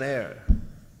 Iceland Air,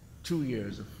 2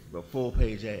 years of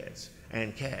full-page ads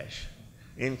and cash,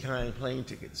 in-kind plane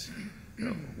tickets.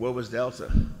 Where was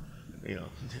Delta?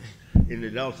 In the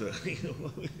Delta,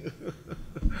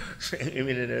 I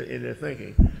mean, in their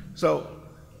thinking. So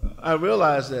I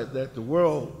realized that the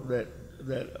world, that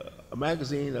a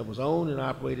magazine that was owned and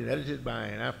operated, edited by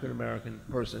an African-American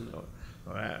person or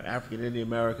African in the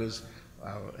Americas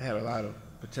had a lot of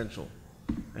potential.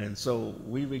 And so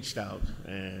we reached out,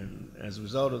 and as a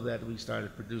result of that, we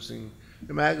started producing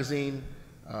the magazine,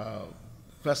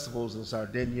 festivals in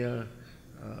Sardinia.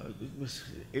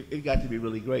 It got to be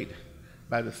really great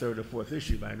by the third or fourth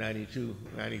issue, by 92,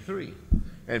 93.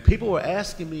 And people were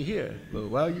asking me here, well,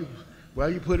 why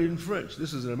you put it in French?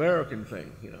 This is an American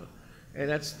thing, And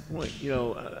that's the point,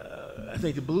 I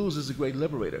think the blues is a great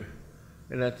liberator.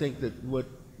 And I think that what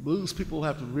blues people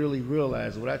have to really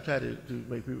realize, what I try to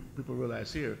make people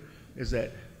realize here, is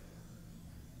that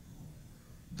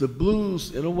the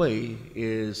blues, in a way,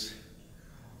 is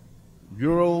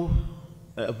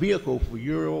a vehicle for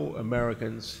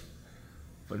Euro-Americans,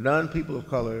 for non-people of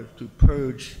color, to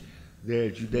purge their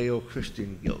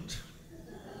Judeo-Christian guilt.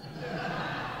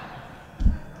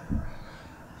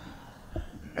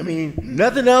 I mean,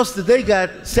 nothing else that they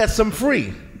got sets them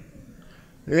free.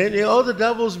 All the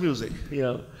devil's music,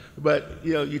 But,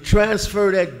 you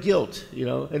transfer that guilt,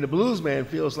 and the blues man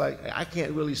feels like, I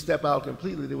can't really step out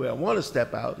completely the way I want to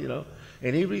step out,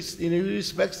 And he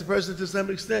respects the person to some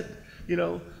extent.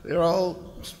 They're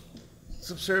all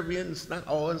subservient, not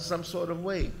all in some sort of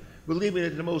way. Believe me,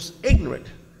 the most ignorant,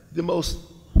 the most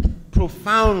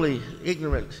profoundly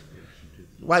ignorant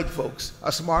white folks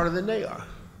are smarter than they are,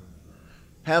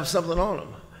 have something on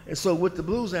them. And so with the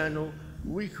Blues Annual,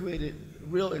 we created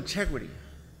real integrity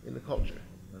in the culture.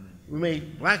 We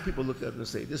made black people look up and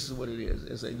say, this is what it is,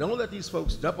 and say, don't let these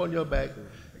folks jump on your back,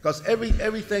 because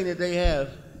everything that they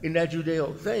have in that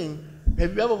Judeo thing,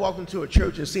 have you ever walked into a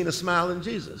church and seen a smiling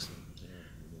Jesus?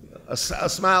 A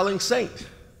smiling saint.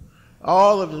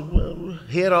 All of the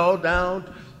head all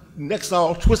down, necks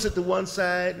all twisted to one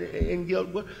side, and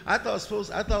guilt. I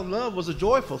thought love was a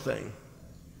joyful thing.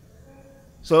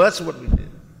 So that's what we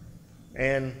did.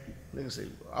 And like I say,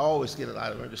 I always get a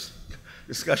lot of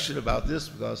discussion about this,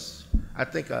 because I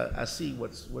think I see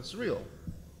what's real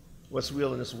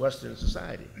in this Western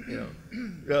society. You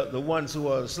know, the ones who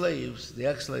are the slaves, the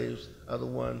ex-slaves, are the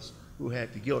ones who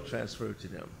had the guilt transferred to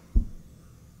them.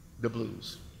 The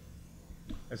blues.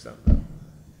 That's not bad.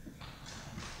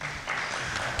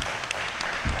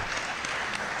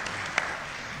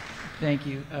 Thank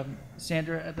you.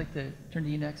 Sandra, I'd like to turn to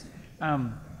you next.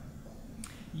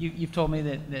 You've told me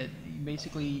that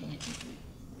basically,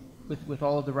 with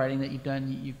all of the writing that you've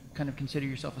done, you kind of consider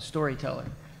yourself a storyteller.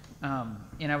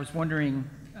 And I was wondering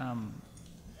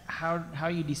how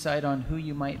you decide on who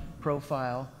you might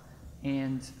profile,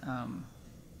 and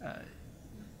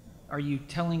are you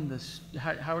telling this?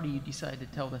 How do you decide to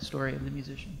tell the story of the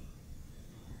musician?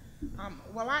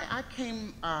 Well, I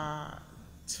came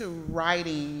to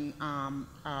writing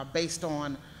based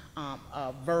on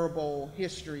a verbal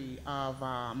history of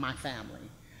my family.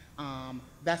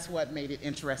 That's what made it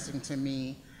interesting to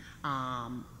me.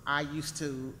 I used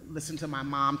to listen to my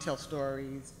mom tell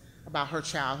stories about her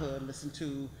childhood, listen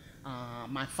to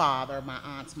my father, my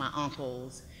aunts, my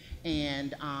uncles.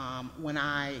 And when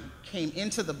I came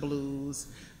into the blues,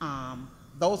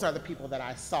 those are the people that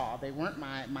I saw. They weren't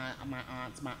my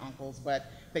aunts, my uncles, but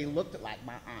they looked like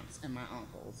my aunts and my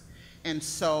uncles. And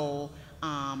so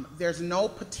there's no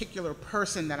particular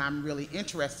person that I'm really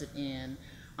interested in.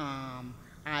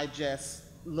 I just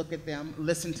look at them,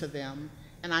 listen to them,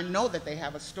 and I know that they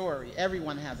have a story.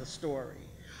 Everyone has a story.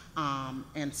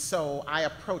 And so I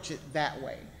approach it that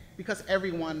way, because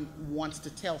everyone wants to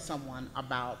tell someone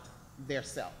about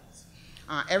themselves.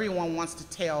 Everyone wants to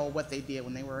tell what they did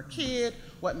when they were a kid,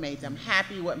 what made them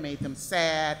happy, what made them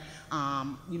sad,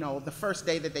 you know, the first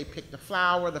day that they picked a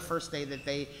flower, the first day that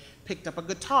they picked up a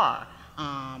guitar,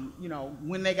 you know,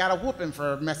 when they got a whooping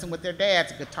for messing with their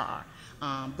dad's guitar.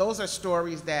 Those are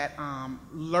stories that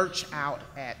lurch out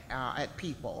at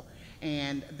people,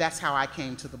 and that's how I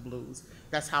came to the blues.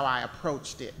 That's how I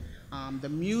approached it. The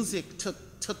music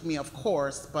took me, of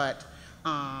course, but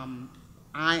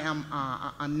I am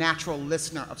a natural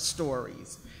listener of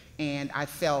stories, and I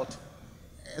felt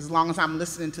as long as I'm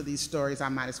listening to these stories, I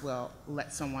might as well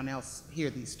let someone else hear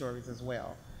these stories as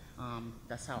well.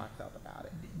 That's how I felt about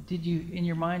it. Did you, in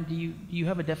your mind, do you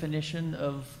have a definition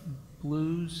of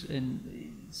blues,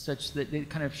 and such that it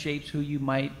kind of shapes who you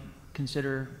might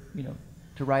consider, you know,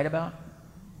 to write about?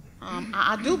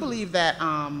 I do believe that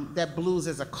that blues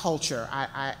is a culture.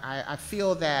 I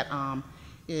feel that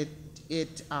it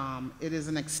is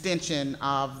an extension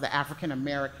of the African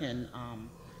American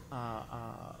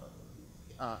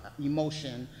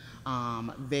emotion,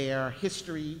 their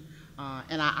history,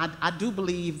 and I do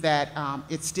believe that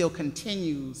it still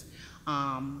continues,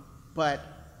 but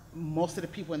most of the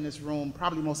people in this room,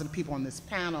 probably most of the people on this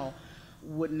panel,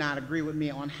 would not agree with me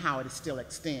on how it still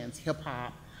extends. Hip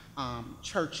hop,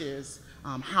 churches,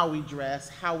 how we dress,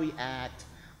 how we act,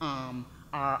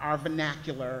 our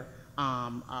vernacular,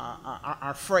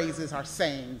 our phrases, our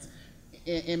sayings.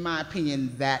 In my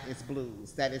opinion, that is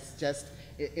blues. That is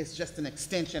it's just an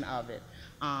extension of it.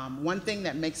 One thing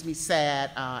that makes me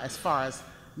sad as far as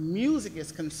music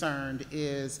is concerned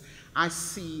is I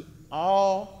see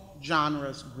all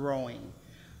genres growing.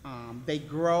 They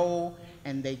grow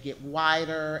and they get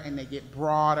wider and they get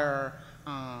broader,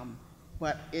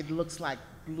 but it looks like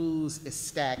blues is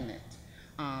stagnant.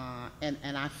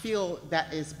 And I feel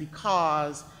that is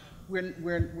because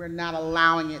we're not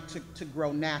allowing it to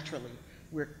grow naturally.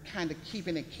 We're kind of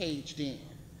keeping it caged in.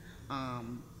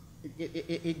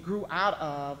 It grew out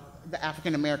of the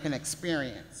African American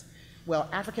experience. Well,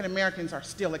 African Americans are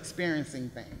still experiencing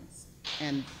things,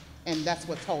 and that's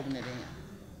what's holding it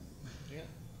in. Yeah.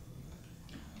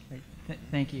 Great.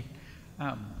 Thank you.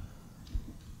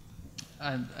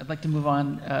 I'd like to move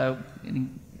on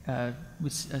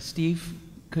with Steve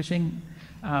Cushing.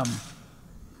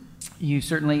 You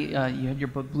certainly you had your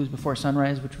book Blues Before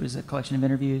Sunrise, which was a collection of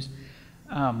interviews.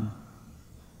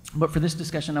 But for this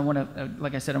discussion, I want to,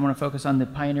 like I said, I want to focus on the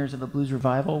Pioneers of a Blues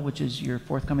Revival, which is your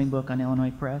forthcoming book on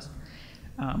Illinois Press.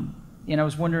 And I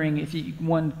was wondering if you,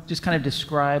 one, just kind of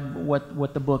describe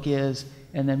what the book is,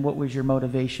 and then what was your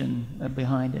motivation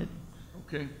behind it.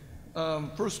 Okay.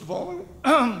 First of all,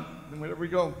 wherever we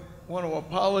go, I want to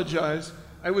apologize.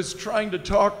 I was trying to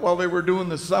talk while they were doing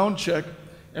the sound check,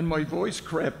 and my voice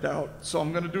crapped out. So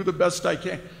I'm going to do the best I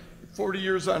can. 40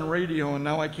 years on radio, and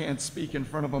now I can't speak in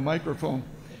front of a microphone.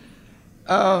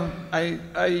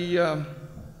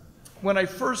 When I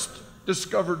first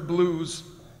discovered blues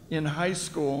in high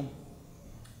school,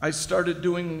 I started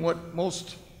doing what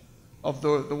most of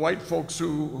the white folks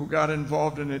who got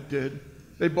involved in it did.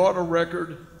 They bought a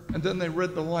record, and then they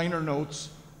read the liner notes,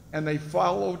 and they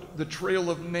followed the trail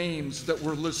of names that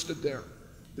were listed there.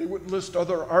 They would list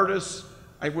other artists.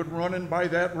 I would run and buy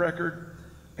that record.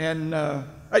 And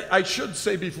I should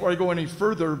say before I go any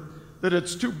further that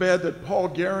it's too bad that Paul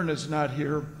Guerin is not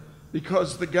here,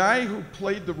 because the guy who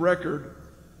played the record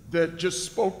that just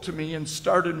spoke to me and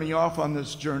started me off on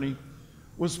this journey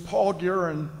was Paul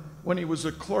Guerin when he was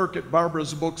a clerk at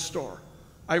Barbara's bookstore.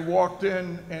 I walked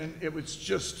in, and it was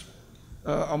just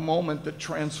a moment that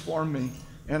transformed me.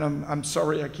 And I'm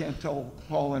sorry I can't tell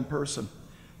Paul in person.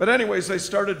 But anyways, I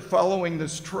started following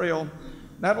this trail,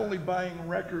 not only buying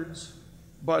records,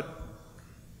 but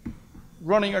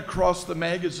running across the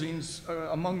magazines.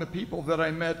 Among the people that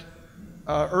I met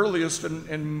earliest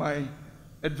in my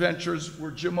adventures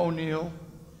were Jim O'Neill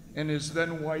and his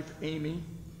then wife, Amy.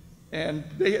 And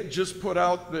they had just put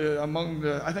out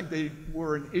I think they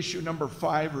were in issue number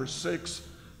 5 or 6,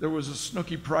 there was a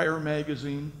Snooky Pryor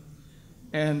magazine.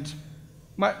 And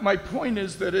my point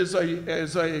is that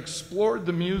as I explored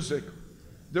the music,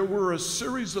 there were a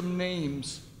series of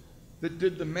names that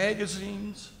did the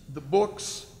magazines, the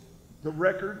books, the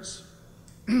records,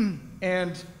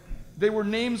 and they were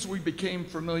names we became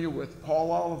familiar with.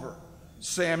 Paul Oliver,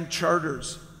 Sam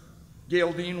Charters,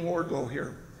 Gail Dean Wardlow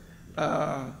here,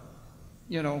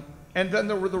 and then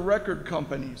there were the record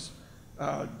companies,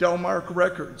 Delmark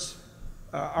Records,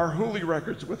 Arhoolie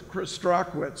Records with Chris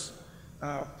Strachwitz,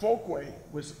 Folkway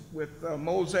was with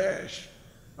Mose Ash,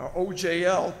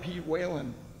 OJL, Pete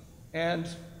Whalen, and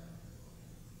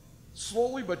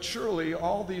slowly but surely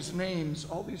all these names,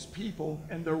 all these people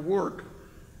and their work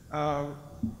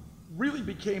really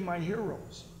became my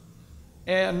heroes.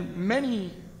 And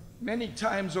many, many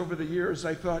times over the years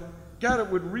I thought, God, it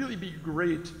would really be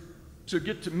great to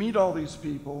get to meet all these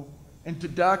people and to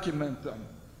document them.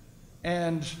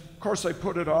 And of course I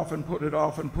put it off and put it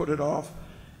off and put it off.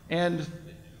 And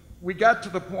we got to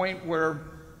the point where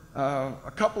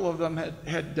a couple of them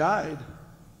had died,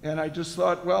 and I just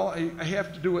thought, well, I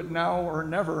have to do it now or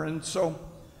never. And so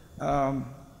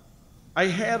I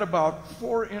had about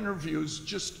 4 interviews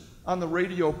just on the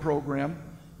radio program.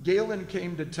 Galen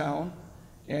came to town,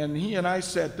 and he and I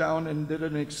sat down and did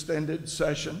an extended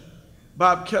session.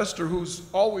 Bob Kester, who's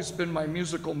always been my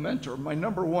musical mentor, my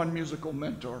 #1 musical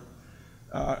mentor,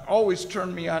 always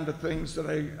turned me on to things that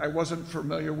I wasn't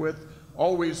familiar with,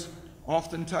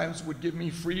 oftentimes would give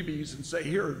me freebies and say,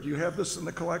 here, do you have this in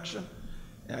the collection?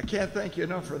 And I can't thank you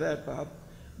enough for that, Bob.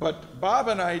 But Bob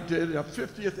and I did a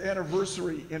 50th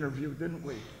anniversary interview, didn't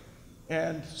we?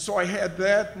 And so I had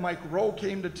that. Mike Rowe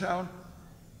came to town,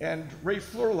 and Ray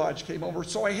Fleurlodge came over.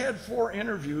 So I had 4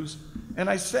 interviews, and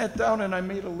I sat down and I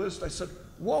made a list. I said,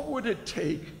 what would it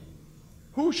take?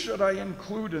 Who should I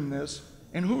include in this?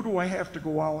 And who do I have to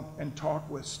go out and talk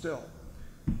with still?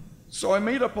 So I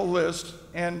made up a list,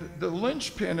 and the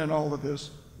linchpin in all of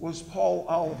this was Paul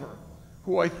Oliver,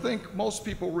 who I think most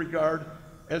people regard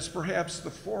as perhaps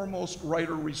the foremost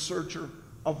writer-researcher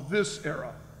of this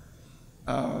era,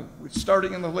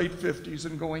 starting in the late 50s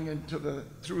and going into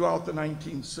throughout the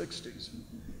 1960s.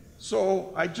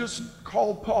 So I just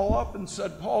called Paul up and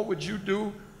said, Paul, would you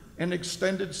do an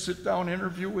extended sit-down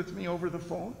interview with me over the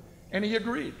phone? And he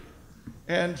agreed.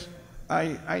 And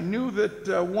I knew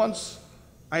that once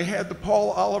I had the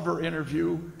Paul Oliver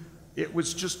interview, it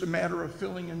was just a matter of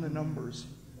filling in the numbers.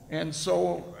 And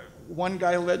so one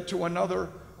guy led to another.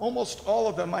 Almost all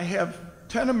of them, I have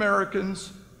 10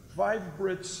 Americans, 5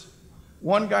 Brits,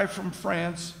 1 guy from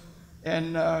France,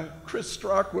 and Chris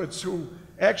Strachwitz, who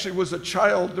actually was a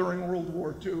child during World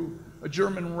War II, a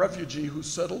German refugee who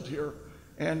settled here.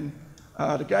 And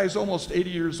the guy's almost 80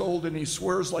 years old, and he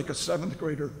swears like a 7th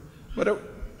grader. But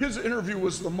his interview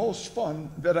was the most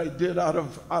fun that I did out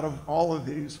of all of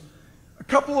these. A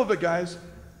couple of the guys,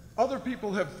 other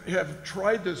people have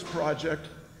tried this project,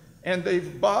 and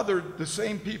they've bothered the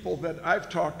same people that I've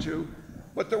talked to,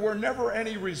 but there were never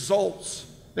any results.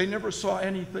 They never saw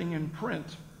anything in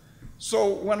print.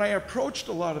 So when I approached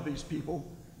a lot of these people,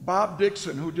 Bob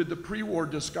Dixon, who did the pre-war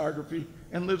discography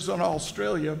and lives in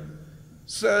Australia,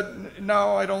 said,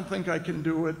 no, I don't think I can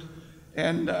do it.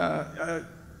 And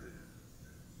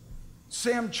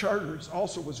Sam Charters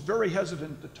also was very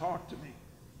hesitant to talk to me.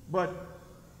 But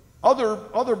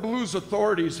other blues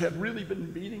authorities had really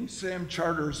been beating Sam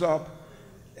Charters up,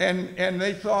 and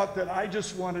they thought that I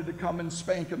just wanted to come and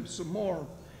spank him some more.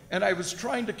 And I was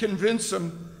trying to convince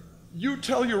him, you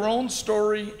tell your own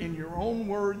story in your own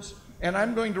words, and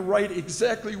I'm going to write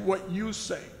exactly what you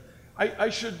say. I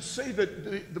should say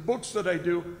that the books that I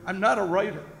do, I'm not a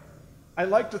writer. I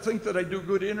like to think that I do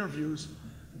good interviews,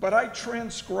 but I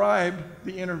transcribe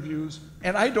the interviews,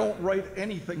 and I don't write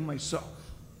anything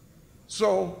myself.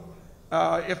 So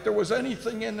if there was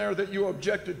anything in there that you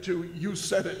objected to, you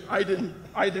said it. I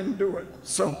didn't do it.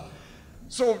 So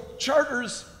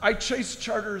Charters, I chased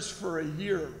Charters for a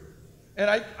year, and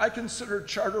I consider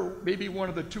Charter maybe one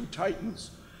of the two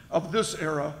titans of this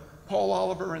era, Paul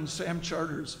Oliver and Sam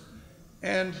Charters.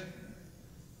 And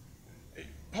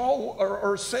Paul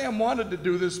or Sam wanted to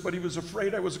do this, but he was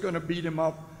afraid I was going to beat him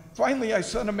up. Finally, I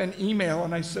sent him an email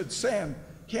and I said, Sam,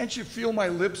 can't you feel my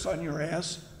lips on your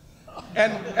ass?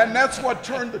 And that's what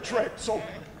turned the trick. So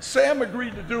Sam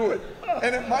agreed to do it.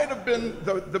 And it might have been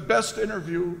the best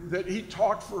interview that he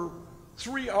talked for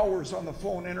 3 hours on the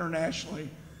phone internationally.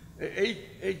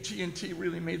 AT&T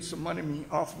really made some money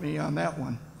off me on that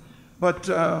one. But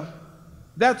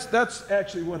that's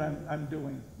actually what I'm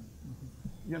doing.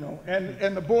 You know,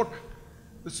 and the book,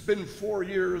 it's been 4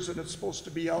 years and it's supposed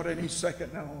to be out any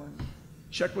second now. And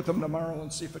check with them tomorrow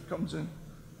and see if it comes in.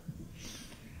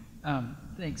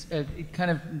 Thanks.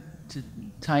 Kind of to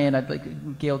tie in, I'd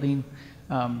like, Gail Dean,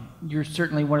 you're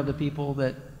certainly one of the people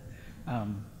that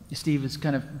Steve is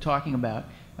kind of talking about.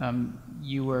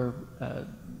 You were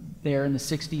there in the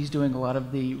 60s doing a lot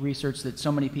of the research that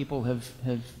so many people have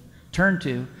turned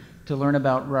to learn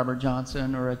about Robert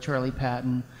Johnson or a Charlie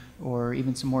Patton or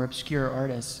even some more obscure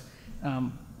artists.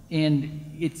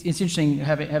 And it's interesting,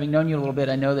 having known you a little bit,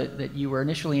 I know that you were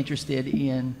initially interested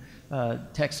in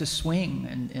Texas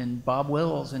swing and Bob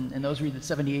Wills, and those were the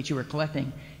 78s you were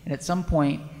collecting. And at some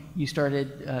point, you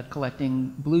started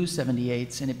collecting blues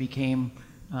 78s, and it became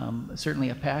certainly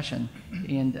a passion.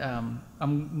 And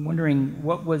I'm wondering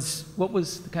what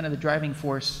was kind of the driving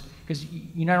force, because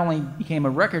you not only became a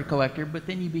record collector, but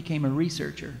then you became a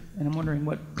researcher. And I'm wondering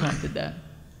what prompted that.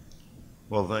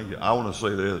 Well, thank you. I want to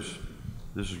say this.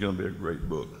 This is going to be a great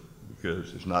book,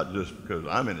 because it's not just because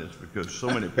I'm in it, it's because so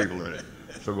many people are in it.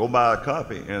 So go buy a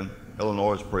copy, and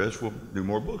Illinois Press will do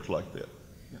more books like that.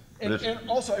 And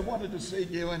also, I wanted to say,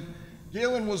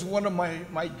 Galen was one of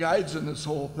my guides in this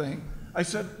whole thing. I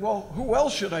said, well, who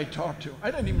else should I talk to?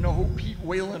 I didn't even know who Pete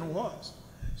Whalen was.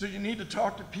 So you need to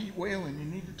talk to Pete Whalen. You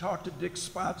need to talk to Dick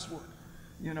Spotswood.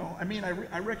 You know, I mean,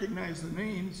 I recognize the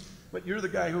names, but you're the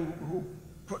guy who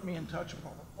put me in touch with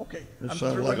all of them. Okay. It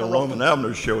sounds like a Roman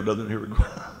Abner show, doesn't it? Here we go.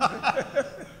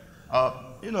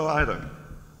 You know, I had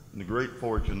the great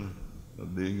fortune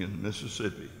of being in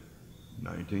Mississippi,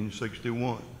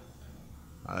 1961.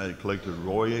 I had collected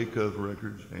Roy Acuff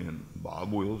records and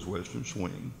Bob Wills' Western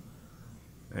Swing.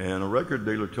 And a record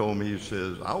dealer told me, he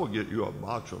says, I will get you a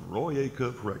box of Roy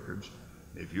Acuff records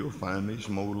if you'll find me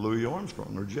some old Louis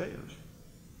Armstrong or jazz.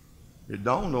 It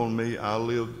dawned on me, I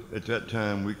lived, at that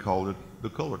time, we called it the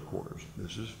color quarters.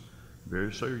 This is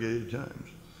very segregated times.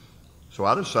 So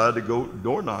I decided to go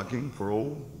door knocking for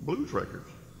old blues records.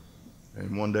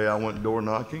 And one day I went door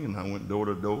knocking, and I went door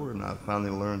to door, and I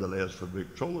finally learned that I asked for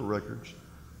Victrola records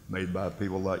made by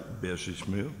people like Bessie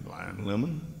Smith, Lion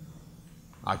Lemon.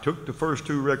 I took the first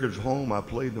 2 records home. I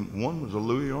played them. One was a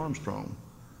Louis Armstrong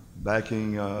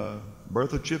backing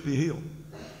Bertha Chippy Hill.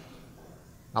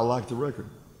 I liked the record.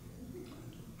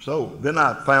 So then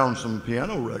I found some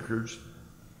piano records,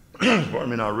 pardon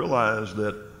me, and I realized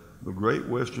that the great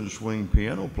Western swing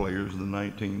piano players in the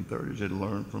 1930s had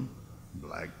learned from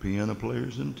black piano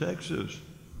players in Texas.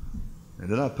 And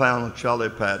then I found Charlie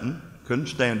Patton. Couldn't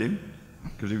stand him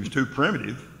because he was too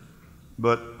primitive.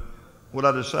 But what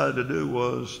I decided to do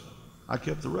was I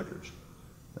kept the records.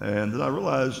 And then I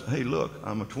realized, hey, look,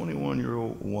 I'm a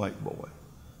 21-year-old white boy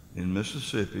in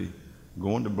Mississippi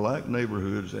going to black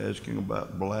neighborhoods asking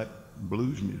about black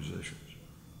blues musicians.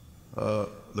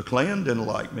 The Klan didn't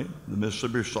like me. The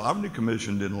Mississippi Sovereignty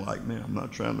Commission didn't like me. I'm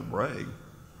not trying to brag.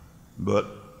 But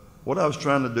what I was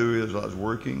trying to do is I was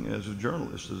working as a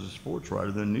journalist, as a sports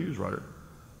writer, then a news writer.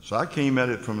 So I came at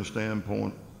it from a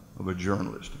standpoint of a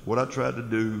journalist. What I tried to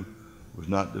do was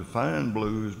not define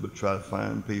blues, but try to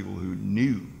find people who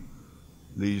knew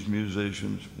these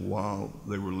musicians while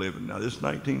they were living. Now, this is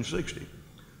 1960.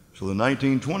 So the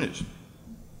 1920s,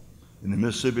 in the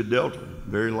Mississippi Delta,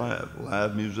 very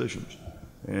live musicians.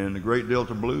 And the great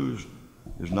Delta blues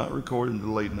is not recorded until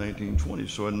the late 1920s.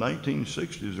 So in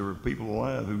 1960s, there were people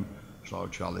alive who saw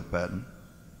Charlie Patton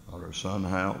or a Son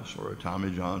House or a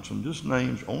Tommy Johnson, just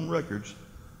names on records.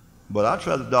 But I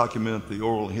tried to document the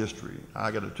oral history.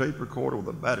 I got a tape recorder with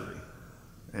a battery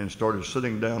and started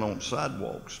sitting down on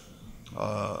sidewalks,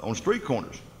 on street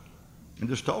corners, and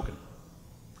just talking.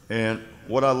 And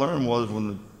what I learned was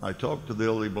when I talked to the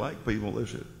elderly black people, they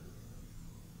said,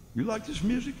 "You like this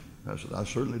music?" I said, "I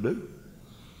certainly do."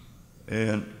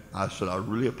 And I said, "I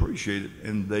really appreciate it."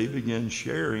 And they began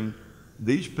sharing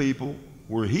these people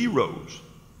were heroes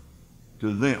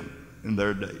to them in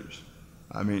their days.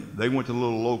 I mean, they went to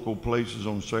little local places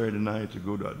on Saturday night to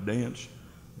go to a dance,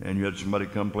 and you had somebody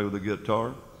come play with a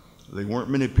guitar. There weren't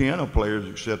many piano players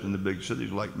except in the big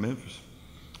cities like Memphis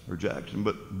or Jackson,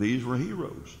 but these were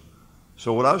heroes.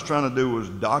 So what I was trying to do was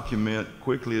document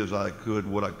quickly as I could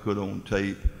what I could on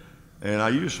tape, and I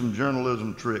used some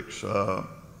journalism tricks. Let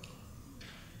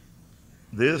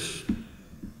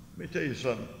me tell you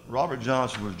something. Robert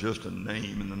Johnson was just a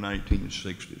name in the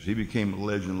 1960s. He became a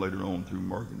legend later on through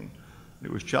marketing.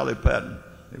 It was Charlie Patton.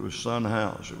 It was Son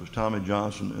House. It was Tommy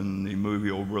Johnson in the movie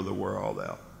Oh Brother, Where Art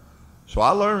Thou? So I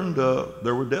learned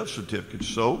there were death certificates.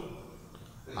 So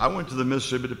I went to the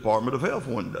Mississippi Department of Health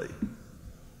one day.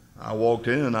 I walked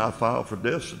in and I filed for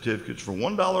death certificates for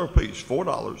 $1 a piece,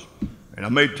 $4, and I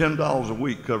made $10 a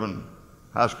week covering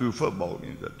high school football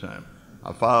games at that time.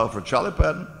 I filed for Charlie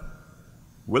Patton,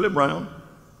 Willie Brown,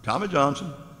 Tommy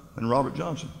Johnson, and Robert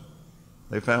Johnson.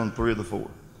 They found 3 of the 4.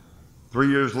 3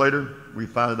 years later, we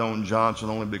found it on Johnson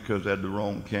only because they had the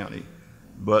wrong county.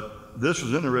 But this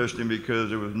was interesting because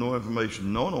there was no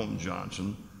information known on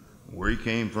Johnson, where he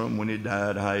came from, when he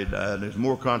died, how he died. There's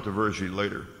more controversy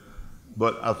later.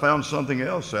 But I found something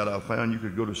else out. I found you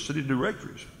could go to city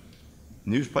directories,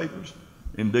 newspapers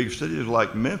in big cities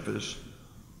like Memphis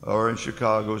or in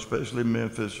Chicago, especially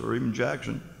Memphis or even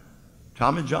Jackson.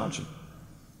 Tommy Johnson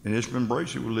and Ishmael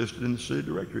Bracey were listed in the city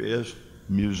directory as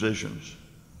musicians.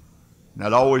 Now,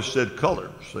 it always said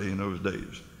colored, say, in those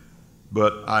days.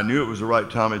 But I knew it was the right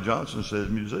Tommy Johnson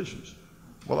said musicians.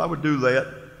 Well, I would do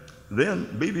that.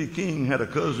 Then B.B. King had a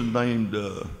cousin named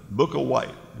Booker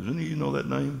White. Does any of you know that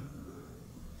name?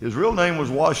 His real name was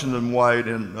Washington White,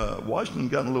 and Washington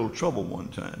got in a little trouble one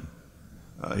time.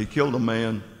 He killed a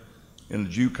man in a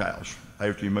juke house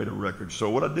after he made a record. So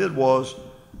what I did was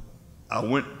I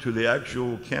went to the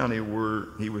actual county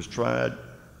where he was tried,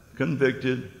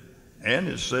 convicted, and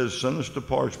it says sentenced to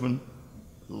Parchman,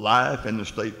 life in the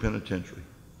state penitentiary.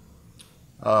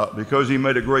 Because he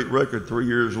made a great record 3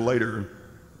 years later,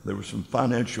 there were some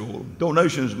financial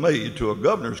donations made to a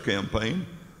governor's campaign,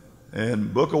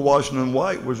 and Booker Washington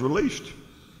White was released.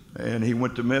 And he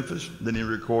went to Memphis, then he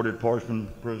recorded Parchman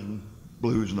Prison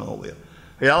Blues and all that.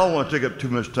 Hey, I don't want to take up too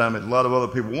much time. There's a lot of other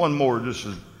people. One more just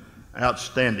as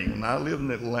outstanding. When I lived in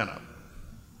Atlanta,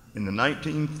 in the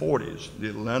 1940s, the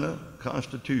Atlanta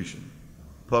Constitution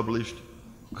published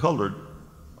colored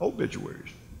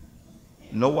obituaries.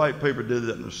 No white paper did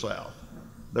that in the South.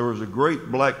 There was a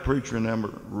great black preacher in there,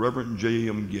 Reverend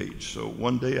J.M. Gates. So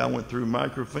one day I went through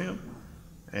microfilm,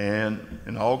 and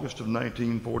in August of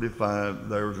 1945,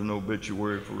 there was an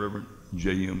obituary for Reverend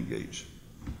J.M. Gates.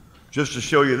 Just to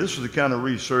show you, this is the kind of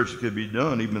research that could be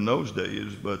done even in those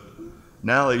days, but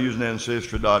now they're using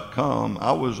Ancestry.com.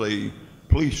 I was a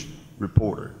police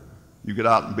reporter. You get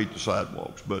out and beat the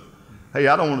sidewalks. But hey,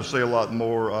 I don't want to say a lot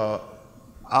more.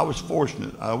 I was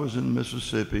fortunate. I was in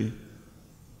Mississippi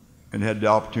and had the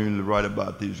opportunity to write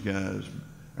about these guys.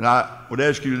 And I would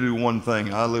ask you to do one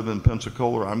thing. I live in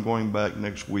Pensacola. I'm going back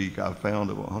next week. I found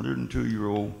a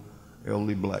 102-year-old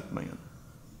elderly black man.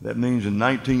 That means in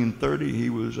 1930, he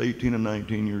was 18 or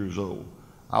 19 years old.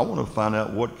 I want to find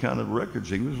out what kind of records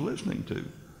he was listening to.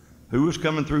 Who was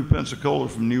coming through Pensacola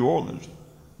from New Orleans?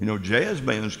 You know, jazz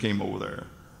bands came over there.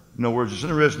 In other words, it's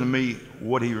interesting to me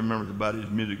what he remembers about his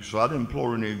music. So I'd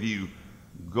implore any of you,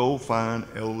 go find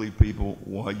elderly people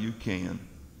while you can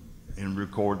and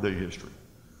record their history.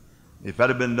 If that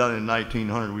had been done in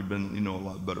 1900, we'd been, a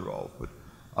lot better off. But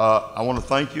I want to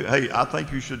thank you. Hey, I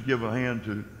think you should give a hand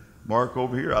to Mark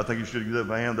over here. I think you should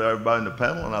give a hand to everybody in the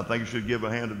panel, and I think you should give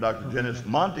a hand to Dr. Janice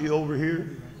Monty over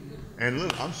here. And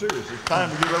look, I'm serious. It's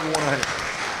time to give everyone a hand.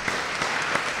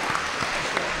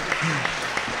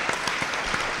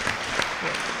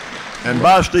 And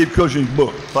buy Steve Cushing's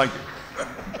book. Thank you.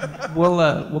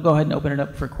 We'll go ahead and open it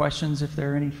up for questions if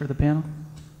there are any for the panel.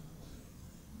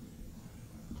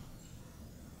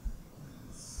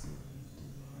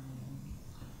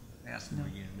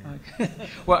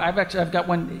 Well, I've got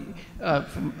one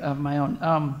from my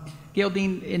own. Gail,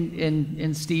 Dean,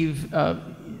 and Steve,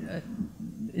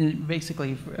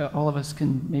 basically all of us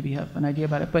can maybe have an idea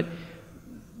about it, but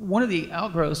one of the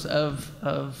outgrowths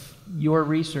of your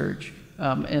research,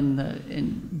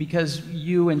 and because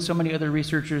you and so many other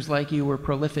researchers like you were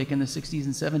prolific in the 60s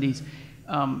and 70s,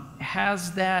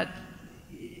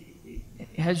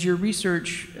 has your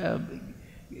research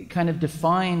kind of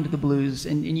defined the blues?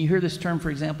 And you hear this term, for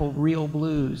example, real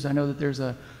blues. I know that there's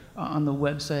on the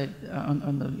website,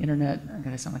 on the internet, I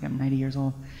gotta sound like I'm 90 years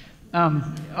old.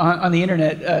 On the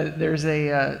internet, there's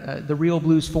the Real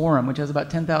Blues Forum, which has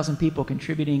about 10,000 people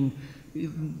contributing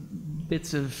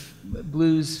bits of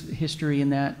blues history in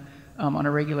that on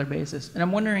a regular basis. And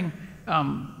I'm wondering,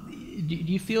 do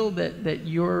you feel that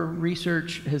your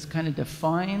research has kind of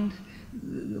defined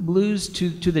blues to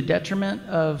the detriment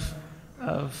of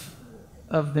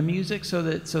the music, so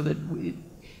that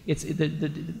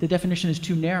the definition is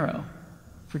too narrow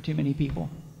for too many people?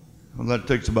 Well, that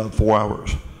takes about 4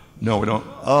 hours. No, we don't.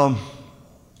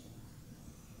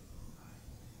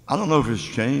 I don't know if it's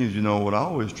changed. You know, what I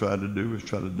always try to do is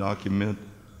try to document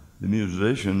the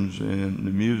musicians and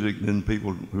the music, then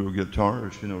people who are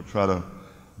guitarists, you know, try to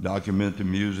document the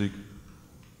music.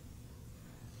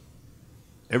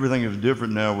 Everything is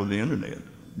different now with the internet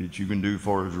that you can do as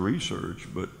far as research,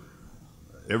 but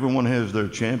everyone has their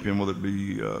champion, whether it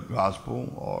be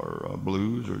gospel or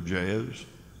blues or jazz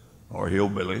or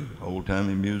hillbilly,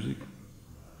 old-timey music.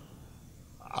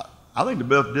 I think the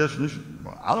best definition,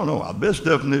 I don't know, the best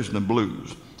definition of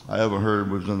blues I ever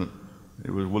heard was it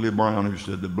was Willie Brown who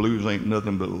said, the blues ain't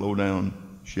nothing but a low-down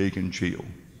shake and chill.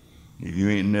 If you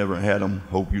ain't never had them,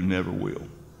 hope you never will.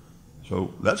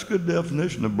 So that's a good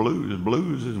definition of blues.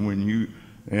 Blues is when you,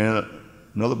 and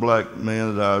another black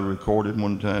man that I recorded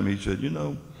one time, he said, you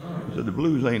know, he said, the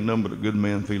blues ain't nothing but a good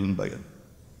man feeling bad.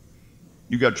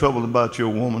 You got troubles about your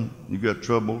woman, you got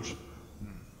troubles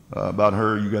about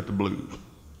her, you got the blues.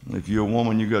 If you're a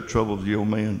woman, you got troubles with your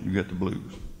man, you got the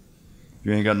blues. If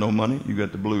you ain't got no money, you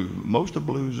got the blues. Most of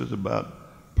blues is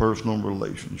about personal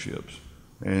relationships.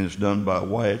 And it's done by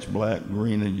whites, black,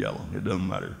 green, and yellow. It doesn't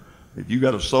matter. If you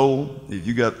got a soul, if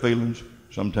you got feelings,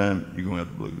 sometime you're going to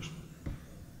have the blues.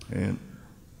 And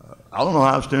I don't know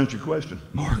how to answer your question,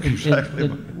 Mark, exactly.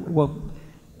 Well,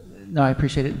 no, I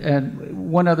appreciate it.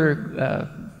 And one other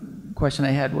question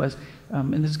I had was,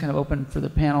 and this is kind of open for the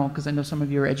panel because I know some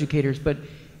of you are educators, but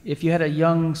if you had a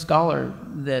young scholar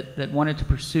that wanted to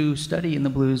pursue study in the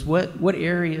blues, what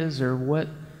areas or what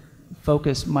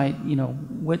focus might,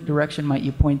 what direction might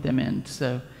you point them in?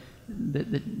 So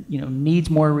that needs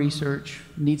more research,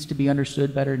 needs to be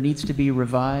understood better, needs to be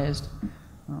revised.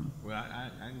 Well,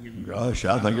 I can give you. Gosh,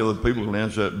 I think other people can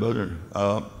answer that better.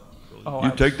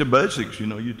 You take the basics,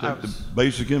 you take the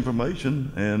basic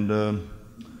information and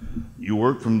you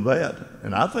work from that.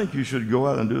 And I think you should go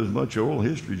out and do as much oral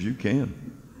history as you can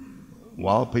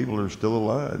while people are still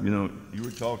alive. You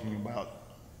were talking about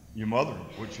your mother,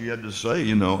 what she had to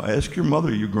say. Ask your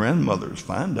mother, your grandmothers,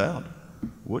 find out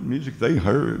what music they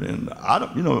heard. And I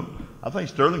think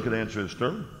Sterling could answer it.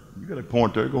 Sterling, you got a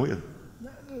point there. Go ahead.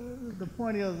 The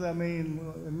point is,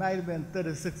 it might have been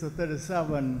 36 or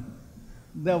 37.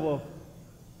 There were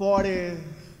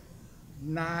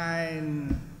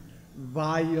 49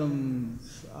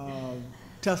 volumes of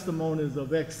testimonies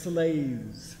of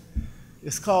ex-slaves.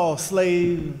 It's called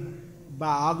Slave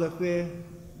Biography.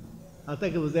 I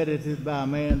think it was edited by a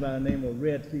man by the name of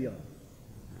Redfield.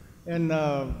 And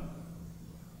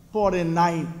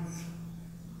 49th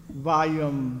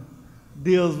volume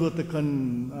deals with the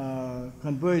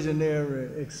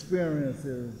conversionary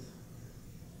experiences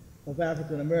of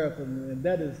African Americans, and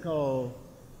that is called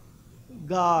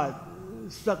God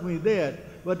Struck Me Dead.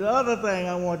 But the other thing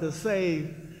I want to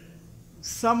say,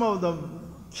 some of the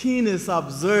keenest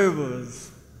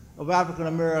observers of African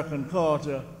American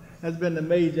culture has been the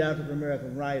major African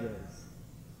American writers.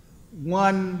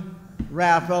 One,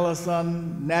 Ralph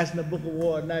Ellison, National Book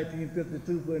Award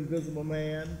 1952 for Invisible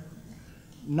Man.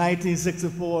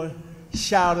 1964,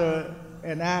 Shouter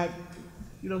and Act.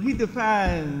 He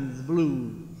defines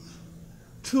blues.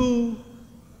 Two,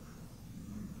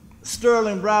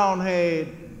 Sterling Brown had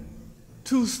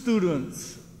 2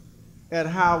 students at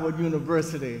Howard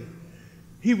University.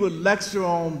 He would lecture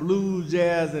on blues,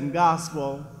 jazz, and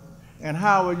gospel, and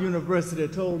Howard University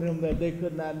told him that they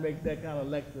could not make that kind of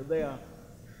lecture there.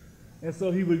 And so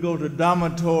he would go to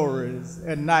dormitories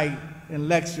at night and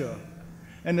lecture.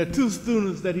 And the 2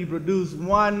 students that he produced,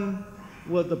 one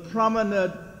was the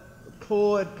prominent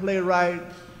poet, playwright,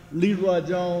 Leroy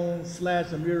Jones /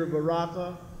 Amiri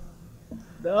Baraka.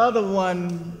 The other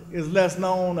one is less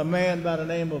known, a man by the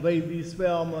name of A.B.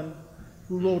 Spellman,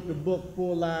 who wrote the book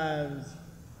 4 Lives.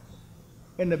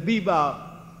 In the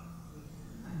bebop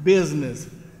business.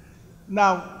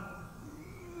 Now,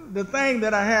 the thing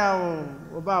that I have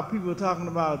about people talking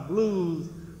about blues,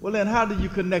 well then how do you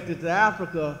connect it to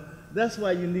Africa? That's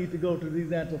why you need to go to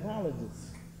these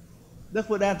anthropologists. That's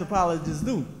what anthropologists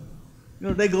do. You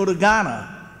know, they go to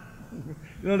Ghana.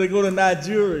 You know, they go to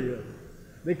Nigeria.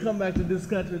 They come back to this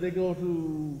country, they go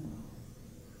to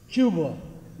Cuba.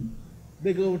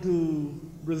 They go to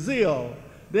Brazil.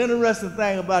 The interesting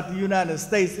thing about the United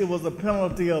States, it was a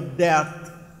penalty of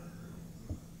death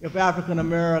if African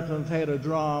Americans had a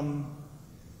drum,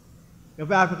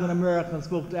 if African Americans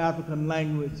spoke the African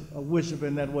language of worship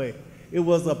in that way. It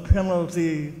was a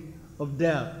penalty of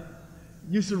death.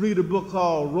 You should read a book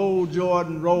called Roll,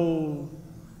 Jordan, Roll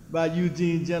by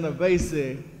Eugene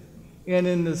Genovese. And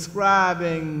in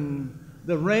describing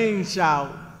the rain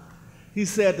shout, he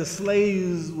said the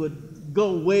slaves would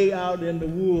go way out in the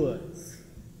woods.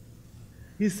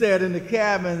 He said in the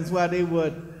cabins while they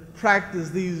would practice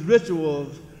these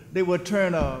rituals, they would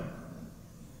turn a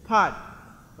pot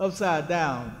upside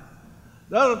down.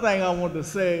 The other thing I want to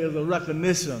say is a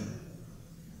recognition.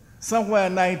 Somewhere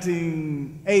in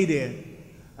 1980,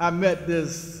 I met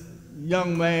this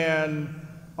young man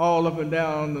all up and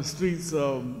down the streets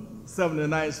of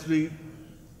 79th Street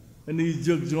in these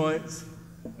juke joints.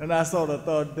 And I sort of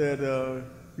thought that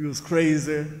he was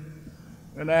crazy.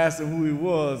 And I asked him who he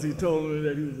was. He told me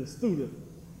that he was a student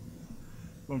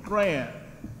from France.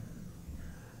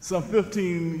 Some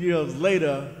 15 years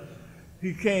later,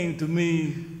 he came to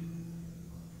me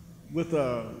with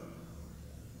a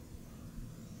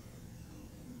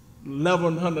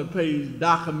 1,100-page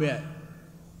document.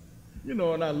 You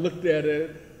know, and I looked at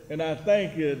it, and I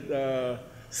think it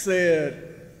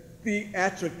said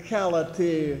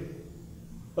theatricality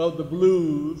of the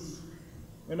blues.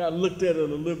 And I looked at it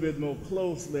a little bit more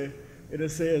closely, and it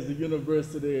says the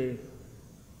University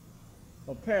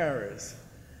of Paris.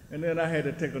 And then I had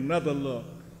to take another look.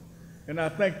 And I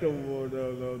think the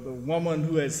woman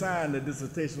who had signed the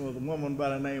dissertation was a woman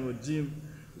by the name of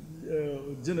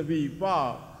Genevieve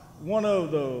Farr. One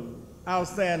of the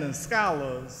outstanding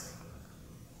scholars,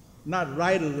 not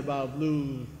writers about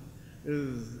blues,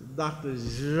 is Dr.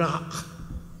 Jacques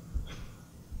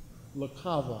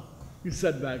LaCava. He's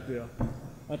sat back there.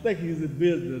 I think he's in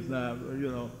business now, you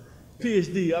know.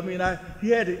 PhD. I mean, I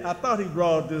thought he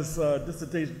brought this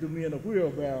dissertation to me in a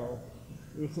wheelbarrow.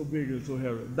 It was so big and so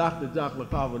heavy. Dr. Jacques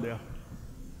LaCava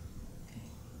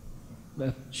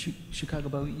there.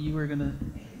 Chicago, you were going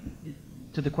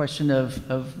to the question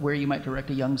of where you might direct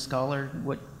a young scholar.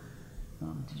 What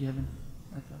did you have in?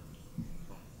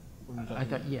 I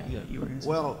thought, yeah, you were going to say.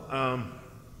 Well,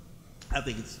 I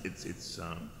think it's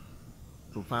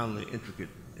profoundly intricate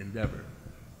endeavor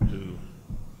to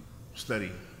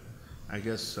study. I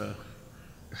guess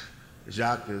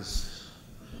Jacques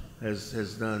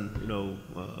has done, you know,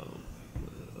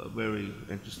 a very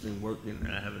interesting work, and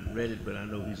I haven't read it, but I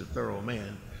know he's a thorough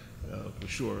man for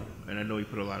sure, and I know he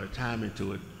put a lot of time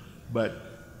into it. But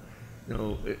you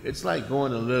know, it's like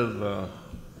going to live,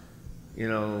 you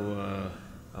know,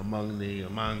 among the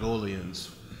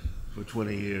Mongolians for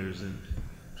 20 years and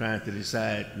trying to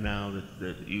decide now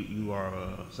that you are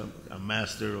a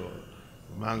master of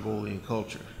Mongolian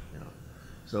culture.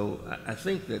 So I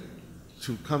think that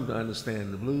to come to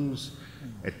understand the blues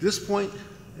at this point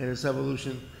in its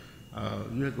evolution,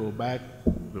 you have to go back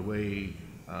the way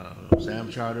Sam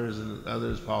Charters and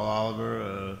others, Paul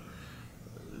Oliver,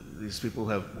 these people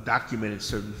have documented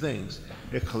certain things.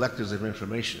 They're collectors of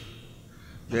information.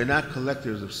 They're not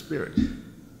collectors of spirit.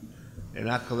 They're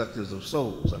not collectors of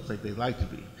souls. I think they like to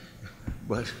be.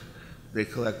 But they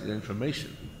collected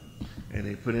information. And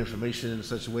they put information in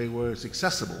such a way where it's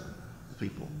accessible to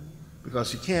people.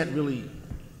 Because you can't really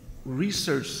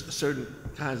research certain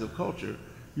kinds of culture.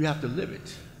 You have to live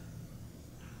it.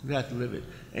 You have to live it.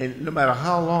 And no matter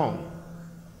how long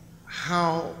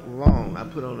I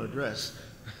put on a dress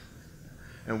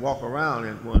and walk around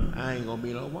and going, I ain't gonna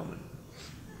be no woman.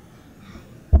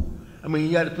 I mean,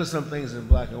 you got to put some things in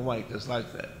black and white that's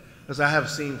like that. Because I have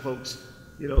seen folks,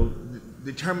 you know,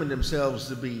 determine themselves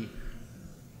to be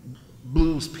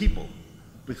blues people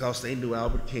because they knew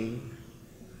Albert King,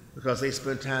 because they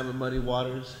spent time in Muddy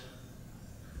Waters.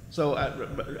 So,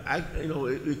 you know,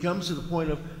 it comes to the point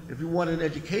of if you want an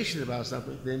education about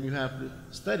something, then you have to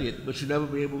study it, but you'll never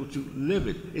be able to live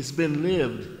it. It's been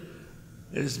lived,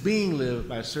 and it's being lived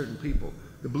by certain people.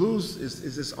 The blues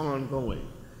is just ongoing.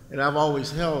 And I've always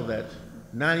held that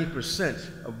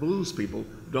 90% of blues people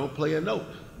don't play a note.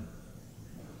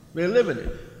 They're living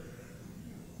it.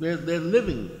 They're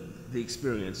living the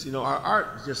experience. You know, our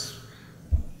art just,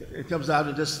 it comes out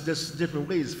in just different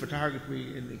ways,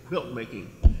 photography and quilt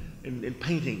making. in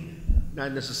painting,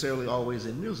 not necessarily always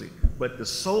in music, but the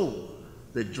soul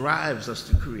that drives us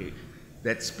to create,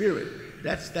 that spirit,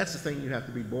 that's the thing you have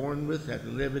to be born with, have to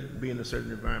live it, be in a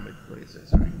certain environment. What do you say,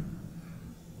 sorry?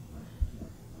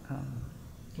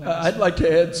 I'd like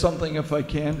to add something if I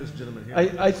can. This gentleman here.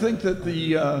 I think that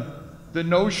the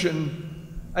notion,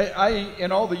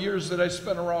 in all the years that I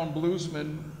spent around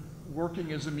bluesmen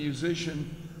working as a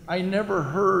musician, I never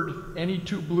heard any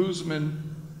two bluesmen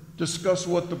discuss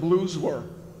what the blues were.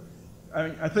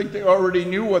 I think they already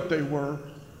knew what they were,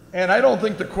 and I don't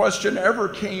think the question ever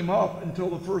came up until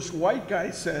the first white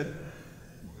guy said,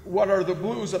 what are the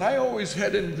blues? And I always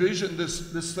had envisioned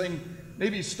this thing.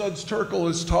 Maybe Studs Terkel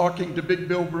is talking to Big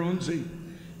Bill Brunzi,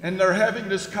 and they're having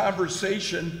this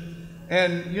conversation,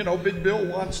 and Big Bill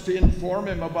wants to inform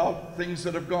him about things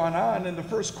that have gone on, and the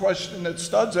first question that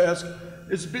Studs asks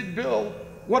is, Big Bill,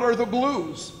 what are the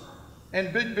blues?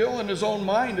 And Big Bill in his own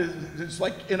mind is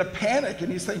like in a panic,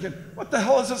 and he's thinking, what the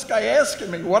hell is this guy asking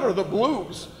me? What are the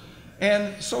blues?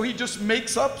 And so he just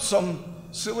makes up some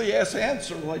silly ass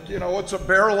answer, like, it's a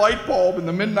bare light bulb in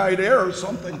the midnight air or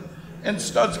something. And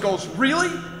Studs goes, really?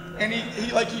 And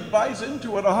he buys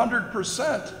into it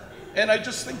 100%. And I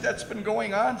just think that's been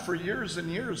going on for years and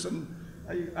years. And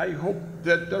I hope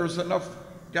that there's enough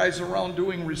guys around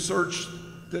doing research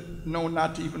that know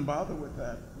not to even bother with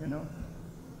that,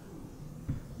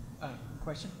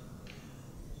 Question?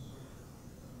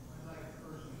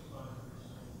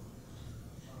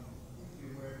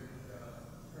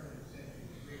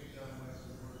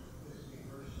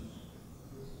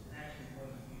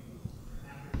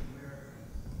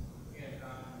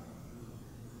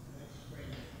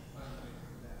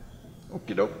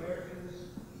 Okie doke.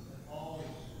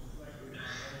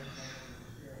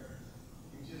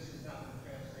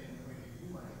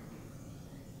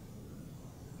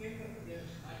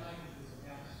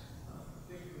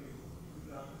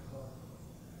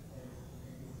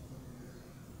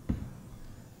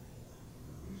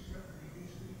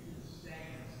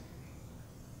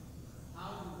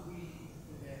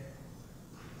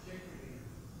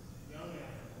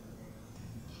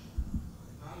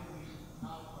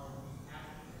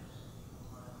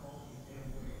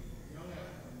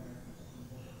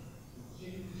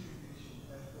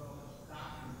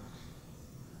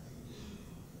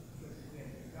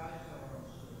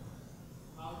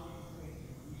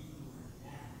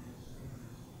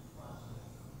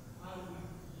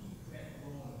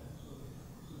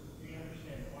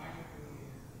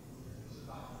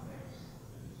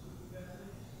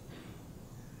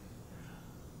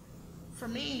 For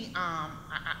me,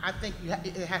 I think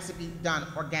it has to be done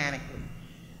organically.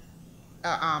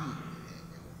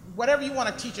 Whatever you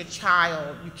want to teach a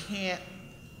child, you can't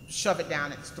shove it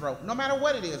down its throat. No matter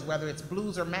what it is, whether it's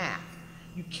blues or math,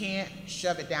 you can't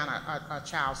shove it down a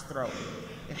child's throat.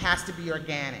 It has to be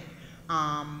organic.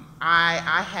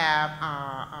 I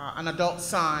have an adult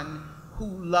son who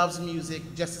loves music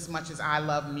just as much as I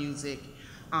love music,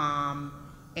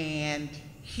 and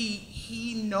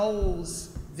he knows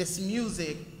this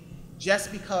music just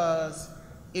because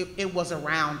it was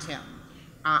around him.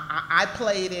 I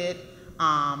played it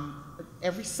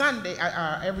every Sunday,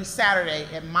 every Saturday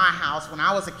at my house. When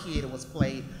I was a kid, it was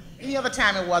played. Any other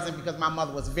time it wasn't, because my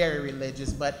mother was very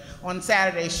religious, but on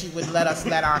Saturday she would let us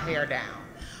let our hair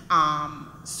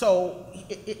down. So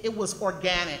it was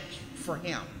organic for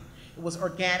him. It was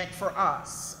organic for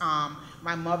us.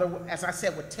 My mother, as I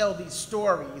said, would tell these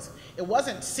stories. It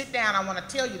wasn't, sit down, I want to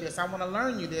tell you this, I want to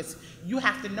learn you this, you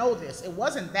have to know this. It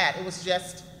wasn't that. It was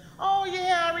just, oh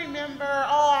yeah, I remember,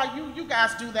 oh, you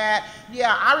guys do that.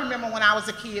 Yeah, I remember when I was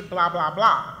a kid, blah, blah,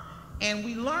 blah. And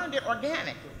we learned it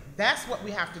organically. That's what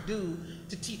we have to do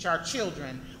to teach our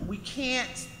children. We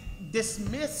can't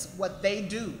dismiss what they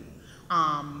do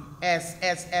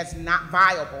as not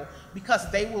viable, because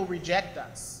they will reject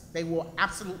us. They will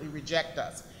absolutely reject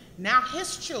us. Now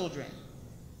his children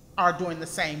are doing the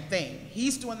same thing.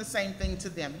 He's doing the same thing to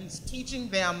them. He's teaching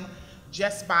them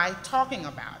just by talking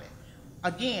about it.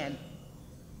 Again,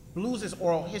 blues is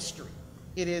oral history.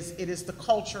 It is the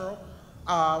culture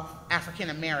of African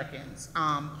Americans.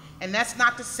 And that's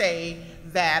not to say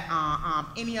that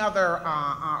any other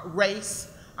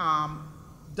race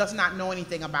does not know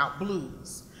anything about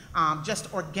blues.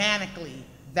 Just organically,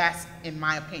 that's, in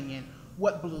my opinion,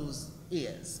 what blues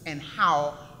is and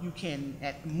how you can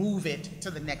move it to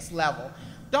the next level.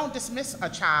 Don't dismiss a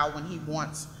child when he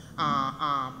wants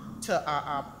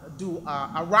to do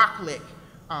a rock lick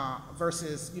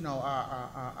versus,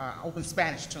 open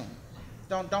Spanish tune.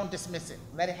 Don't dismiss it.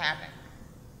 Let it happen.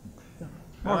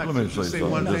 Mark, let me say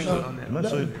one something. thing on that.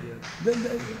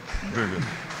 Very good.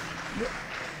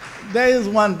 There is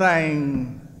one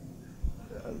thing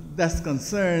that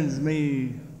concerns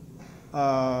me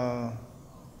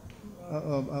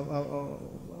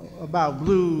about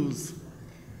blues,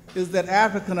 is that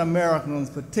African Americans,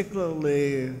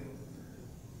 particularly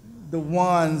the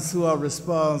ones who are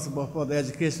responsible for the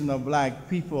education of black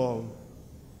people,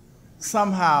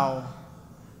 somehow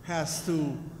has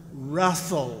to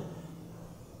wrestle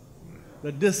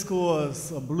the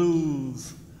discourse of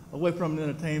blues away from the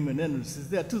entertainment industry.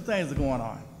 There are two things that are going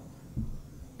on.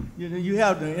 You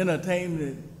have the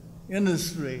entertainment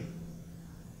industry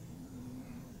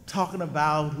talking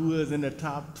about who is in the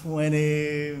top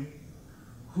 20,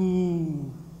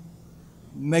 who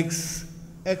makes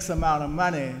X amount of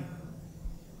money,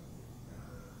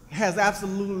 has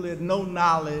absolutely no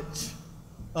knowledge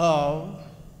of,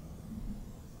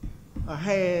 or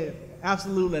had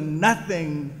absolutely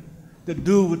nothing to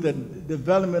do with the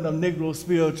development of Negro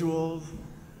spirituals,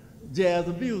 jazz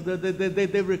abuse.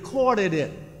 They recorded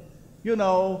it, you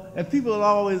know, and people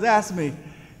always ask me,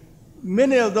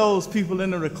 many of those people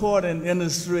in the recording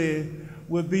industry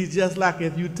would be just like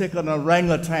if you take an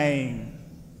orangutan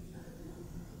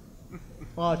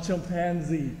or a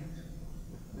chimpanzee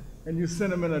and you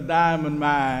send him in a diamond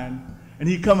mine and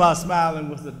he come out smiling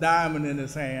with a diamond in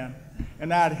his hand,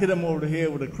 and I'd hit him over the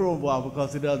head with a crowbar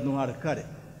because he doesn't know how to cut it.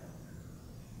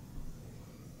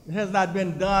 It has not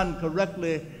been done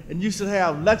correctly, and you should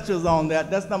have lectures on that.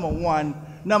 That's number one.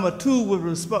 Number two, with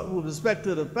respect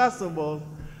to the festival,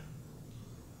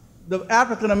 the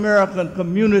African American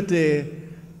community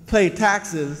pay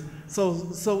taxes, so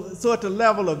at the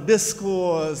level of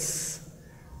discourse,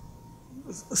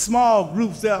 small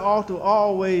groups, there ought to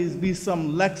always be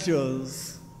some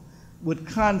lectures with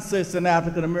concepts in the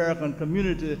African American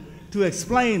community to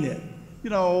explain it.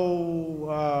 You know,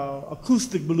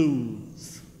 acoustic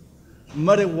blues,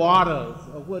 muddy waters,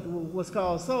 or what's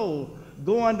called soul.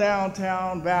 Going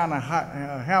downtown, buying a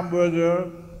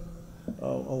hamburger,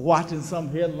 or watching some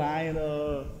headline,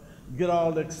 get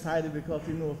all excited because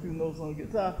you know a few notes on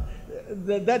guitar.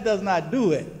 That does not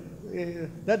do it.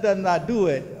 That does not do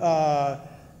it.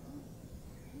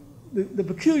 The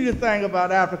peculiar thing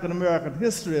about African American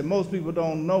history, most people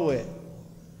don't know it.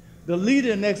 The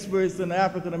leading experts in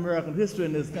African American history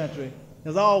in this country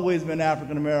has always been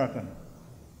African American.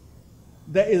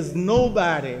 There is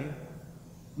nobody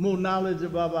more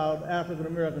knowledgeable about African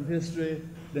American history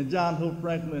than John Hope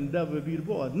Franklin and W.B. Du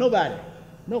Bois. Nobody,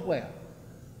 nowhere.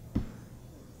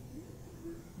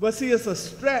 But see, it's a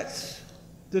stretch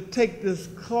to take this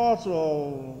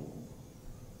cultural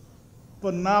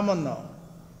phenomenon,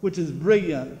 which is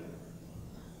brilliant,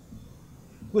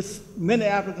 which many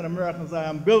African Americans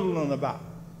are ambivalent about.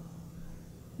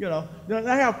 You know,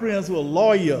 I have friends who are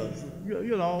lawyers.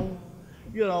 You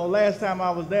know, last time I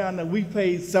was down there, we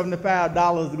paid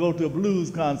 $75 to go to a blues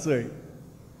concert.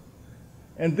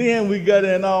 And then we got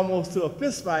in almost to a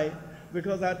fist fight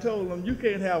because I told them, you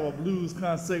can't have a blues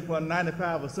concert when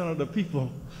 95% of the people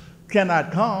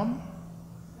cannot come.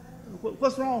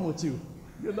 What's wrong with you?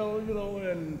 You know,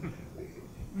 and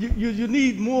you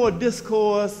need more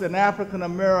discourse, and African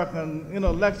American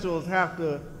intellectuals have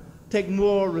to take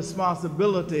more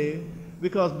responsibility,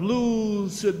 because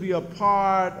blues should be a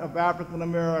part of African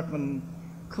American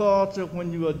culture.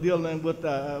 When you are dealing with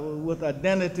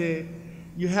identity,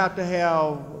 you have to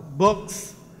have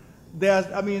books.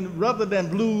 Rather than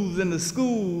blues in the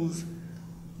schools,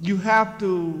 you have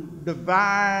to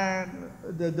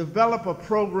develop a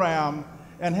program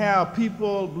and have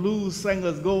people, blues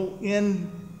singers, go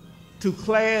into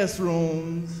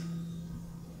classrooms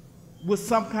with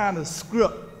some kind of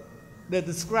script that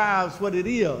describes what it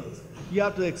is. You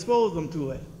have to expose them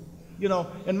to it. You know,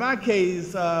 in my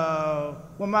case,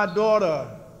 when my daughter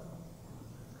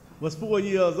was 4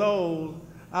 years old,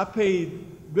 I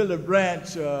paid Billy Branch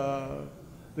to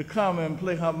come and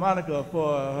play harmonica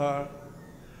for her,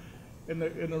 and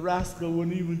the rascal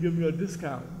wouldn't even give me a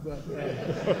discount. But,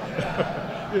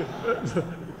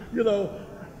 you know,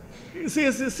 see,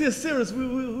 it's serious.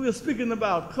 We're speaking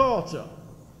about culture.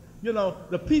 You know,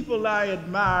 the people I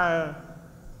admire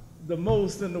the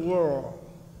most in the world,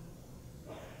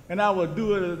 and I will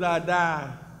do it as I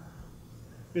die,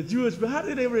 the Jewish, but how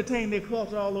did they retain their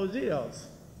culture all those years?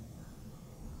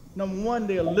 Number one,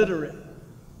 they're literate,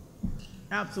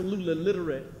 absolutely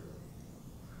literate.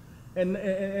 And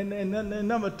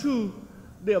number two,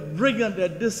 they're brilliant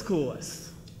at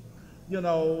discourse. You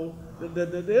know,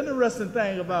 the interesting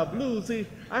thing about blues, see,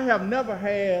 I have never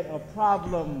had a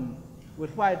problem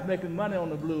with whites making money on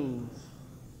the blues.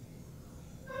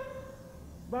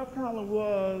 My problem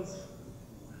was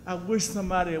I wish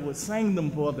somebody would sing them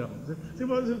for them. You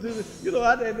know,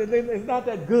 it's not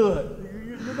that good.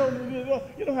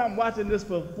 You know how I'm watching this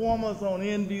performance on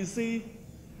NBC?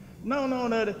 No,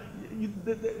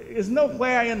 it's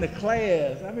nowhere in the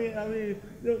class. I mean,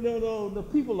 the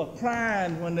people are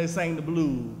crying when they sing the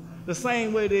blues, the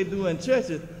same way they do in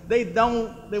churches. They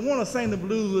want to sing the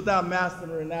blues without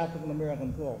mastering African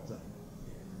American culture.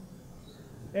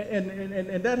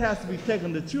 And that has to be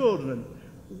taken to children.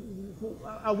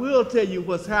 I will tell you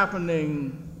what's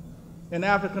happening in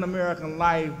African American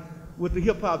life with the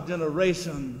hip hop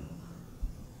generation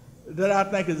that I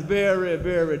think is very,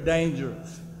 very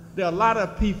dangerous. There are a lot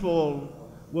of people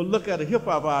will look at a hip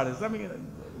hop artist, I mean,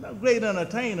 great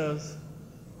entertainers,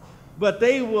 but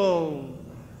they will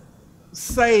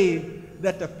say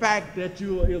that the fact that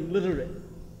you are illiterate,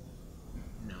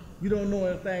 you don't know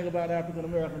anything about African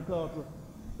American culture,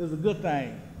 is a good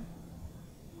thing.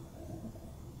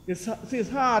 It's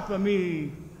hard for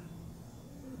me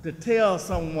to tell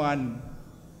someone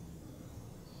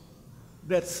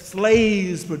that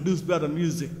slaves produce better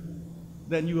music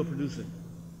than you are producing,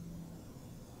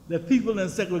 that people in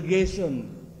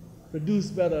segregation produce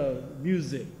better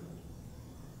music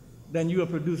than you are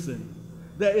producing.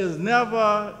 There is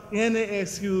never any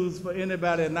excuse for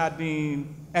anybody not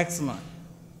being excellent.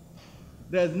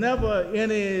 There's never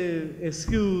any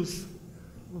excuse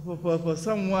for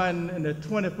someone in the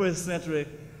 21st century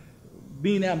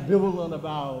being ambivalent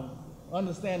about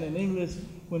understanding English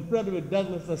when Frederick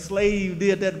Douglass, a slave,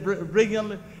 did that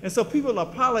brilliantly. And so people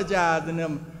apologize to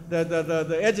them.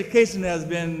 The education has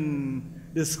been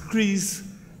decreased.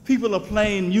 People are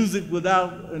playing music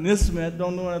without an instrument,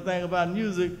 don't know anything about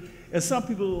music. And some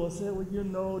people will say, well, you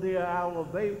know, they're our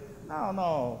baby.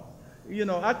 No. You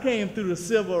know, I came through the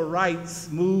civil rights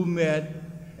movement,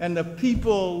 and the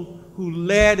people who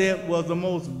led it was the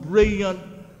most brilliant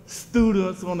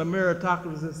students on the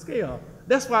meritocracy scale.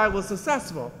 That's why it was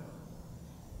successful.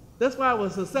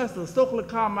 Stokely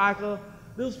Carmichael,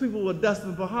 those people were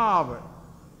destined for Harvard.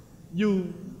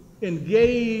 You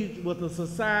engage with a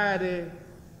society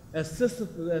as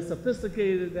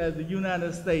sophisticated as the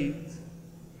United States.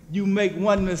 You make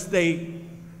one mistake,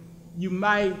 you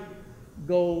might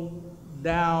go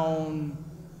down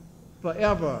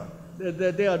forever.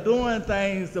 They are doing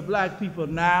things to black people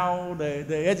now.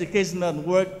 Their education doesn't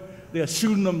work. They're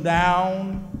shooting them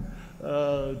down.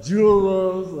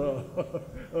 Jurors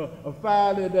are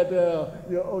finding that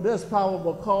there's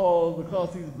probable cause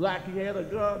because he's black, he had a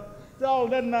gun. So all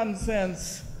that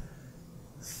nonsense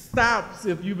stops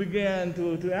if you begin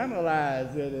to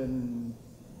analyze it and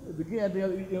begin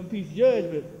to impeach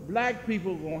judgment. Black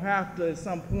people are going to have to, at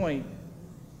some point,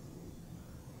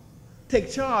 take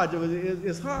charge of it.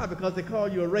 It's hard because they call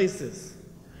you a racist.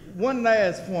 One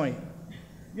last point.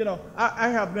 You know, I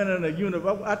have been in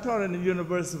I taught in the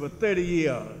university for 30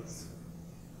 years.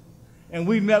 And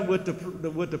we met with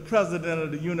the president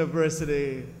of the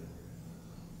university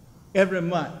every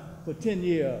month for 10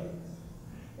 years.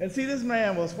 And see, this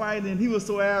man was white, and he was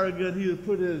so arrogant, he would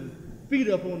put his feet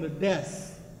up on the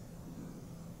desk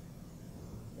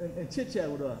and chit-chat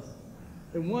with us.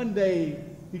 And one day,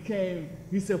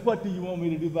 he said, what do you want me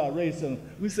to do about racism?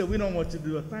 We said, we don't want you to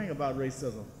do a thing about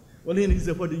racism. Well, then he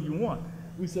said, what do you want?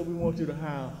 We said, we want you to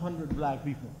hire 100 black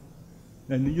people.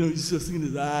 And you know, you should have seen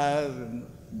his eyes and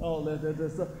all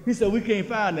that stuff. He said, we can't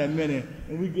find that many.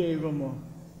 And we gave him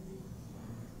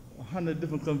 100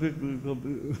 different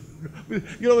convictions.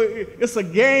 You know, it's a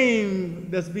game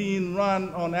that's being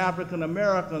run on African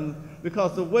Americans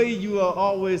because the way you are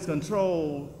always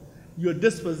controlled, you're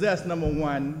dispossessed, number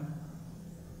one.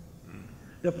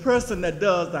 The person that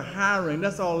does the hiring,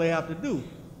 that's all they have to do.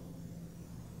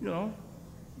 You know,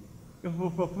 if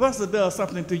a professor does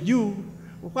something to you,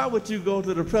 well, why would you go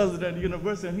to the president of the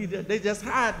university and they just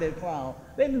hired that clown?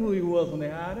 They knew who he was when they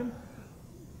hired him.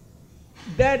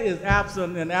 That is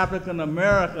absent in African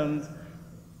Americans.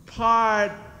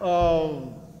 Part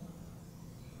of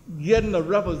getting a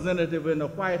representative in the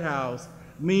White House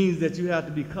means that you have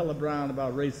to be colorblind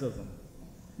about racism.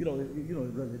 You know, it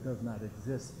really does not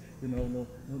exist. You know,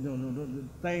 no,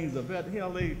 things are better.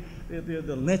 Hell, they're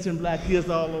lynching black kids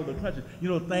all over the country. You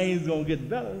know, things gonna get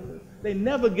better. They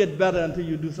never get better until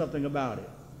you do something about it.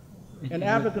 And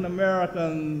African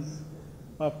Americans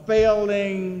are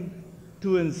failing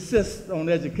to insist on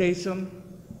education.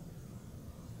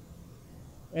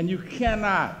 And you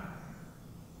cannot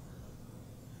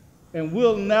and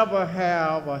will never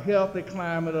have a healthy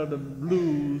climate of the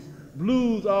blues.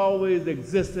 Blues always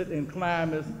existed in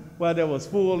climates where there was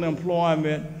full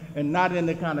employment and not in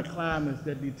the kind of climates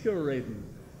that deteriorated,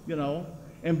 you know.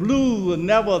 And blues were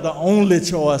never the only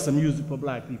choice of music for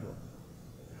black people.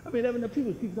 I mean, the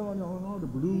people keep going on, oh, the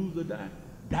blues are dying.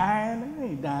 Dying? They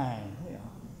ain't dying. Yeah.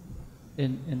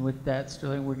 And with that,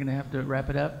 Sterling, we're going to have to wrap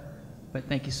it up. But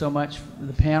thank you so much,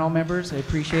 the panel members. I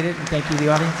appreciate it. And thank you, the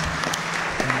audience.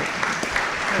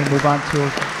 And we'll move on to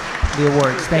the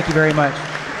awards. Thank you very much.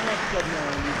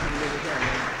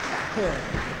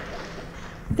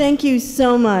 Thank you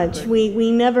so much. We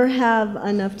never have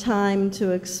enough time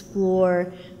to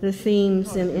explore the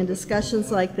themes in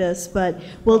discussions like this, but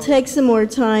we'll take some more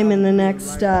time in the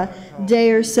next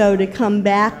day or so to come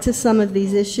back to some of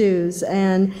these issues.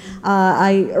 And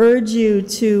I urge you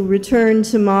to return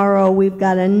tomorrow. We've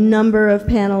got a number of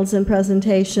panels and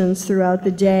presentations throughout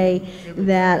the day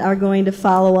that are going to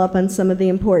follow up on some of the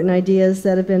important ideas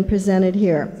that have been presented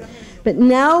here. But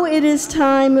now it is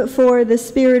time for the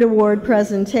Spirit Award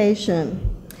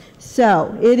presentation.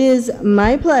 So it is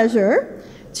my pleasure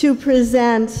to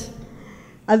present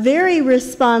a very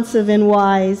responsive and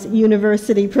wise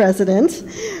university president,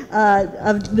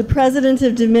 of the president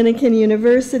of Dominican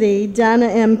University, Donna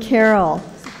M. Carroll.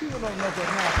 People don't know what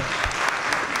happened.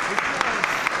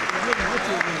 Because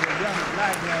Richard was a young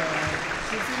black man.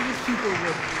 These people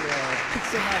would pick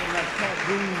somebody like Pat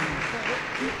Boone.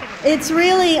 It's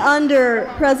really under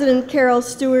President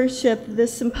Carroll's stewardship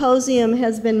this symposium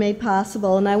has been made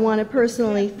possible, and I want to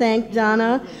personally thank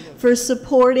Donna for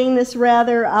supporting this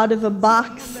rather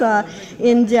out-of-a-box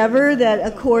endeavor that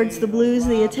accords the blues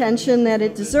the attention that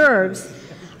it deserves.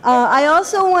 I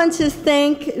also want to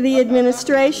thank the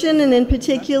administration, and in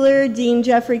particular Dean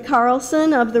Jeffrey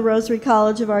Carlson of the Rosary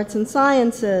College of Arts and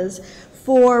Sciences,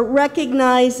 for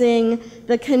recognizing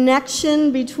the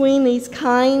connection between these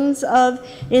kinds of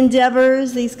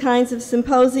endeavors, these kinds of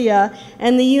symposia,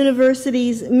 and the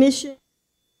university's mission,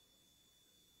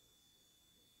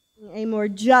 a more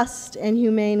just and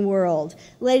humane world.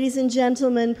 Ladies and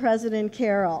gentlemen, President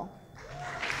Carroll.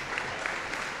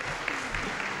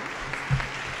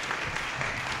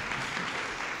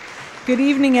 Good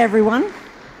evening, everyone.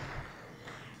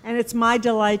 And it's my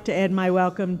delight to add my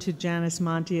welcome to Janice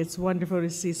Monti. It's wonderful to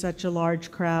see such a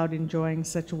large crowd enjoying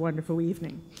such a wonderful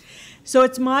evening. So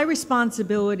it's my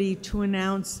responsibility to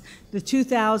announce the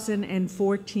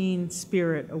 2014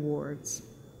 Spirit Awards.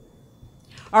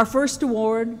 Our first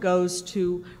award goes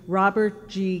to Robert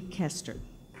G. Kester.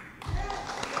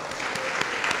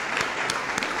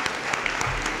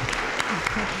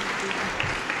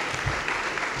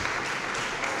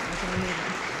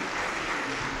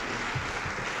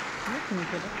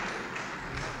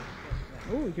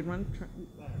 Oh, we could run.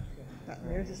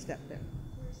 There's a step there.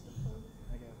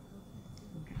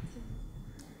 Okay.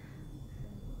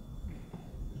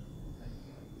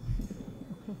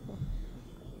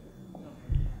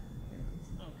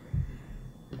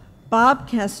 Bob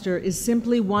Kester is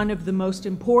simply one of the most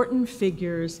important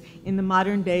figures in the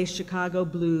modern-day Chicago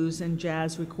blues and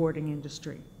jazz recording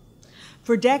industry.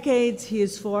 For decades, he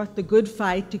has fought the good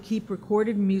fight to keep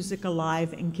recorded music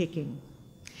alive and kicking.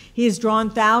 He has drawn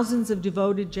thousands of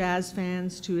devoted jazz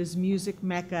fans to his music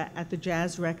mecca at the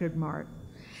Jazz Record Mart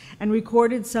and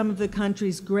recorded some of the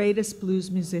country's greatest blues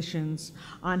musicians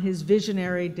on his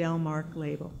visionary Delmark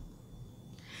label.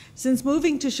 Since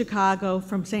moving to Chicago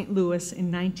from St. Louis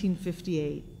in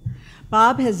 1958,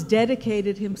 Bob has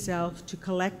dedicated himself to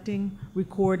collecting,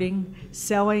 recording,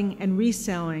 selling, and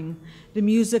reselling the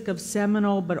music of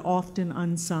seminal but often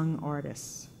unsung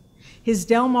artists. His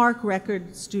Delmark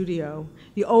Record Studio,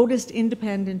 the oldest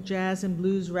independent jazz and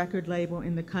blues record label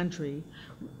in the country,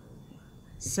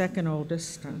 second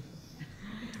oldest,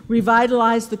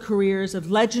 revitalized the careers of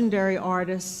legendary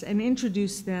artists and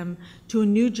introduced them to a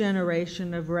new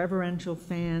generation of reverential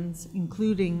fans,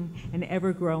 including an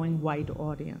ever-growing white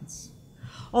audience.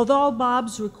 Although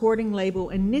Bob's recording label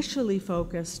initially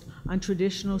focused on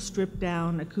traditional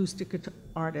stripped-down acoustic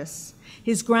artists,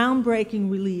 his groundbreaking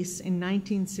release in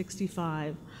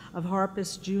 1965 of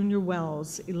harpist Junior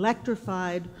Wells'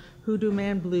 electrified Hoodoo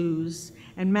Man Blues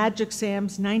and Magic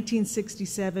Sam's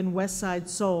 1967 West Side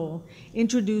Soul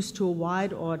introduced to a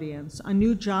wide audience a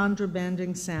new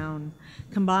genre-bending sound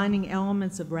combining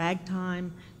elements of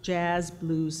ragtime, jazz,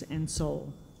 blues, and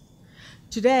soul.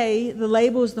 Today, the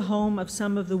label is the home of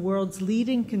some of the world's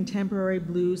leading contemporary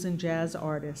blues and jazz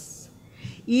artists,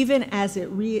 even as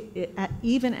its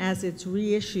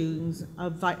reissues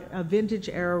of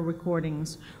vintage-era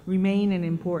recordings remain an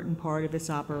important part of its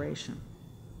operation.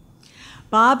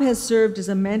 Bob has served as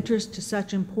a mentor to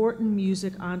such important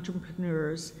music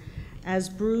entrepreneurs as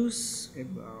Bruce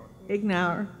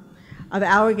Ignauer of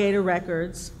Alligator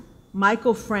Records,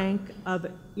 Michael Frank of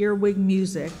Earwig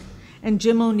Music, and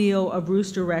Jim O'Neill of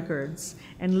Rooster Records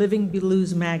and Living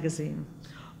Blues Magazine,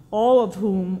 all of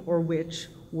whom or which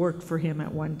worked for him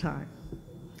at one time.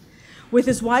 With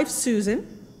his wife, Susan,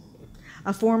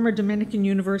 a former Dominican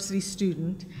University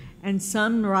student, and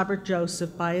son, Robert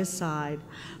Joseph, by his side,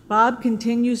 Bob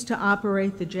continues to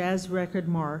operate the Jazz Record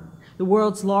Mart, the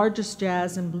world's largest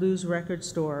jazz and blues record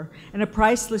store, and a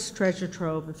priceless treasure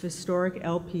trove of historic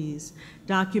LPs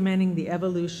documenting the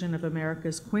evolution of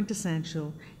America's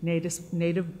quintessential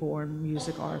native-born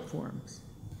music art forms.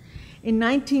 In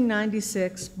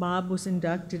 1996, Bob was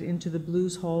inducted into the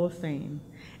Blues Hall of Fame,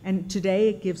 and today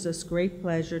it gives us great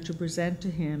pleasure to present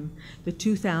to him the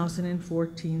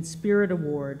 2014 Spirit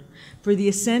Award for the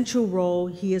essential role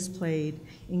he has played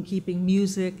in keeping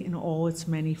music in all its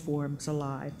many forms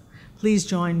alive. Please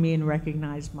join me in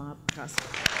recognizing Bob Custer.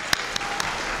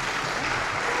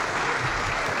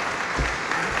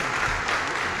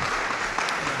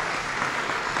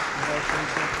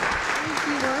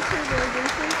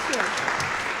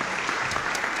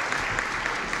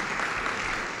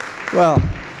 Well,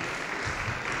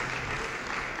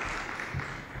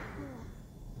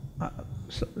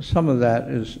 some of that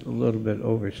is a little bit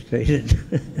overstated.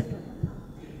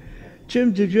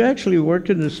 Jim, did you actually work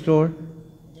in the store?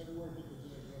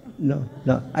 No.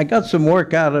 I got some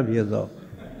work out of you, though.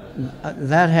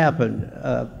 That happened.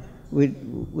 We'd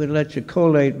let you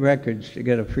collate records to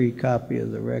get a free copy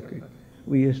of the record.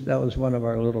 That was one of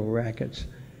our little rackets.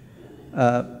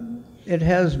 It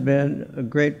has been a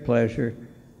great pleasure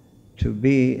to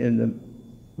be in the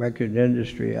record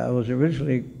industry. I was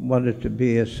originally wanted to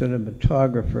be a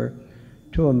cinematographer.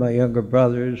 Two of my younger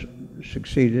brothers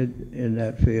succeeded in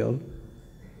that field.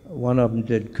 One of them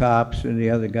did cops, and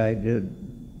the other guy did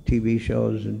TV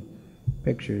shows and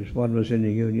pictures. One was in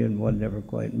the union, one never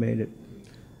quite made it.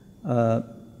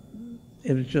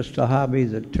 It was just a hobby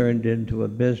that turned into a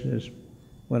business.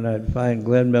 When I'd find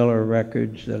Glenn Miller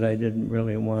records that I didn't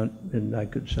really want, and I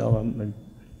could sell them and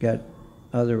get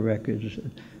other records.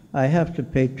 I have to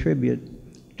pay tribute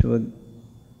to a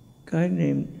guy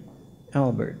named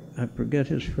Albert, I forget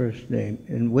his first name,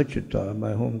 in Wichita,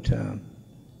 my hometown,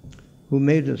 who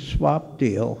made a swap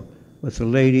deal with a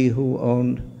lady who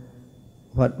owned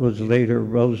what was later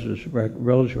Rose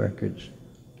Records.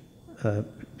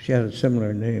 She had a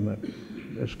similar name, it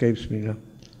escapes me now.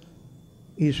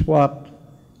 He swapped,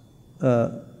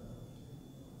 thought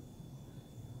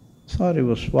he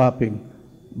was swapping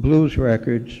blues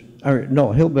records, or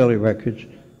no, hillbilly records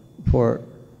for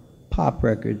pop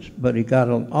records, but he got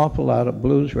an awful lot of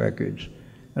blues records.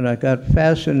 And I got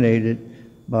fascinated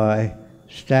by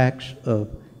stacks of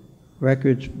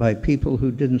records by people who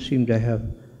didn't seem to have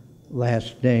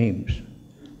last names.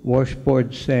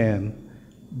 Washboard Sam,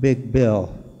 Big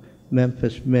Bill,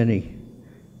 Memphis Minnie.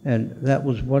 And that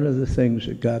was one of the things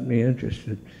that got me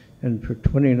interested. And for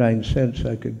 29 cents,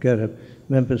 I could get a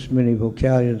Memphis Minnie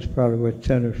vocalion. It's probably worth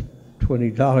 $10 or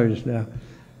 $20 now.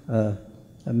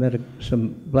 I met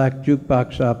some black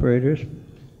jukebox operators.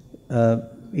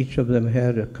 Each of them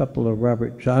had a couple of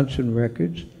Robert Johnson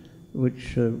records,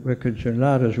 which records are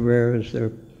not as rare as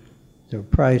their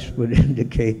price would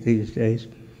indicate these days.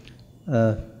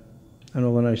 I know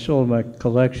when I sold my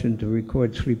collection to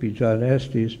record Sleepy John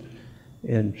Estes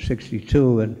in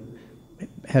 '62 and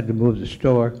had to move the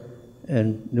store,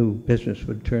 and knew business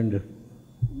would turn to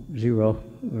zero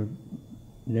or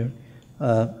near.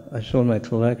 I sold my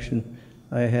collection.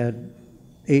 I had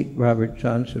 8 Robert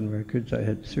Johnson records. I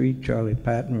had 3 Charlie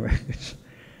Patton records.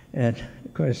 And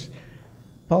of course,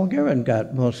 Paul Guerin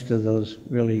got most of those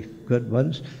really good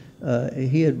ones.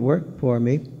 He had worked for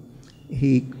me.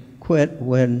 He quit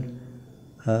when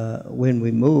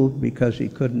we moved because he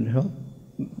couldn't help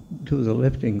do the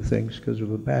lifting things because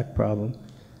of a back problem.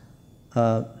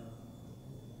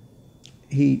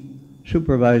 He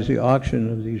supervised the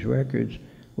auction of these records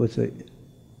with the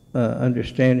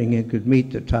understanding he could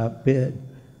meet the top bid,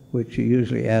 which he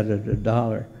usually added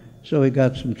 $1. So he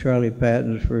got some Charlie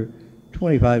Pattons for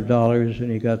 $25, and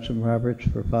he got some Roberts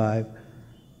for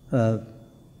 $5.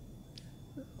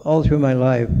 All through my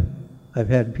life, I've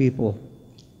had people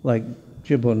like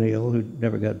Jim O'Neill, who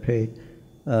never got paid,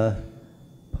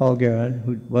 Paul Guerin,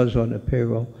 who was on the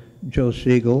payroll, Joe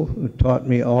Siegel, who taught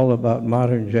me all about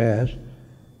modern jazz,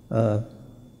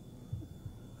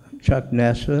 Chuck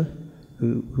Nessa,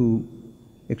 who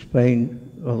explained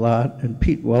a lot, and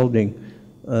Pete Welding,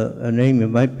 a name you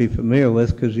might be familiar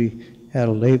with because he had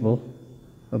a label,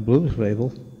 a blues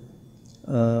label.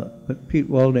 But Pete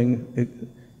Welding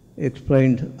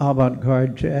explained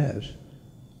avant-garde jazz.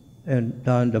 And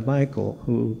Don DeMichael,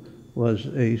 who was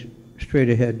a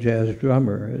straight-ahead jazz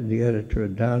drummer and the editor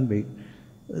of Downbeat.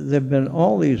 There have been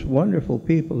all these wonderful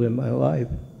people in my life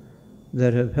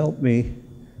that have helped me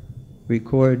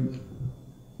record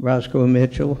Roscoe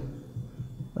Mitchell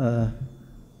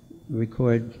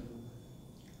record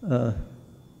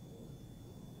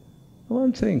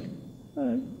one thing.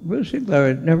 Bruce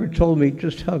Ziegler never told me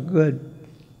just how good.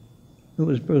 Who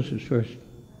was Bruce's first?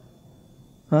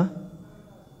 Huh?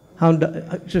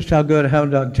 Just how good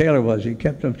Hound Dog Taylor was. He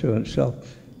kept them to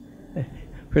himself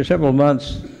for several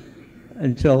months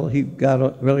until he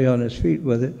got really on his feet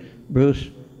with it. Bruce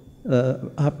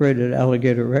operated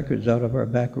Alligator Records out of our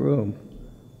back room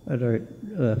at our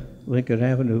Lincoln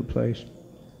Avenue place.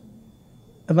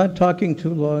 Am I talking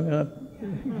too long?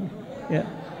 Yeah.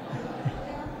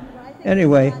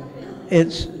 Anyway,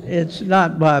 it's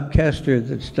not Bob Kester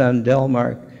that's done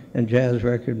Delmark and Jazz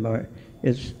Record Mark.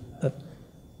 It's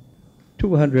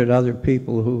 200 other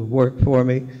people who worked for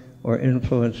me or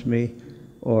influenced me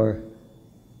or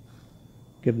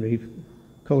given me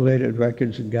collated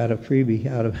records and got a freebie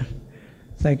out of it.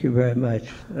 Thank you very much.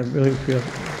 I really feel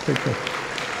appreciate it.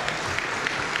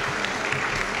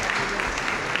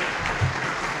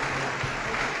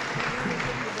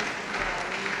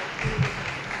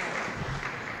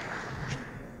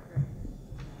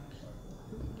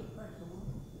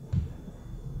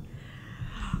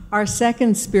 Our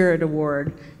second Spirit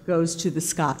Award goes to the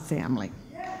Scott family.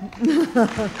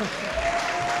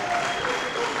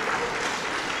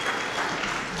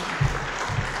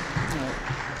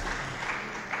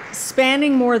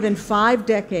 Spanning more than 5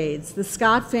 decades, the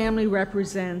Scott family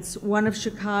represents one of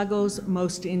Chicago's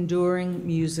most enduring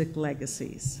music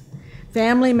legacies.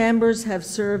 Family members have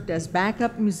served as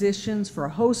backup musicians for a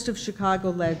host of Chicago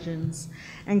legends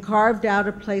and carved out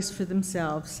a place for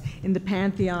themselves in the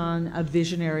pantheon of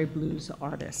visionary blues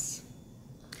artists.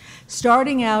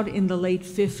 Starting out in the late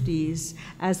 50s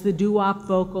as the doo-wop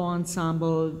vocal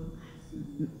ensemble,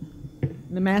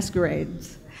 the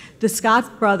Masquerades, the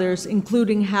Scott brothers,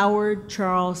 including Howard,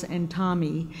 Charles, and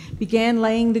Tommy, began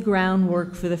laying the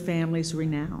groundwork for the family's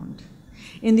renown.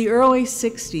 In the early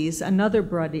 60s, another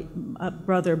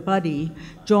brother, Buddy,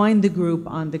 joined the group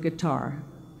on the guitar.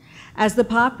 As the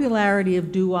popularity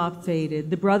of doo-wop faded,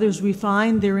 the brothers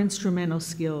refined their instrumental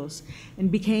skills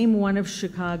and became one of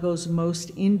Chicago's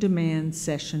most in-demand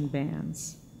session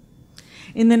bands.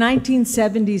 In the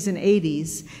 1970s and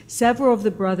 80s, several of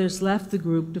the brothers left the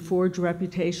group to forge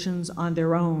reputations on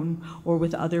their own or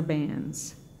with other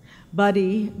bands.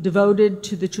 Buddy, devoted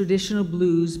to the traditional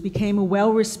blues, became a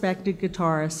well-respected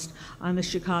guitarist on the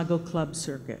Chicago club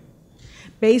circuit.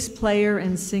 Bass player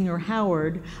and singer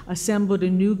Howard assembled a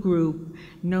new group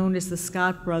known as the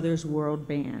Scott Brothers World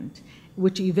Band,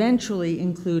 which eventually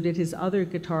included his other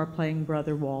guitar-playing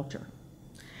brother, Walter.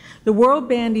 The World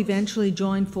Band eventually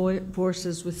joined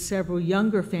forces with several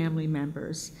younger family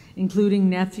members, including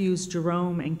nephews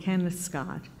Jerome and Kenneth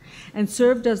Scott, and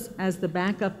served as the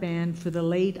backup band for the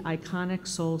late iconic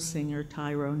soul singer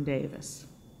Tyrone Davis.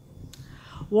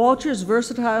 Walter's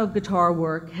versatile guitar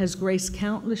work has graced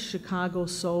countless Chicago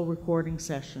soul recording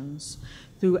sessions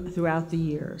throughout the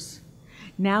years.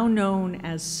 Now known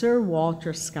as Sir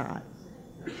Walter Scott,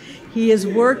 he has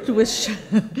worked with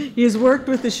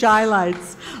the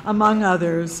Shy-Lights, among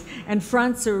others, and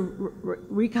fronts a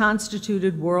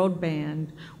reconstituted world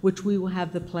band, which we will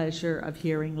have the pleasure of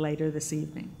hearing later this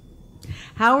evening.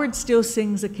 Howard still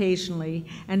sings occasionally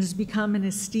and has become an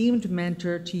esteemed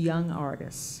mentor to young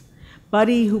artists.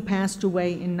 Buddy, who passed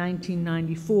away in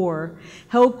 1994,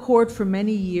 held court for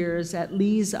many years at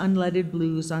Lee's Unleaded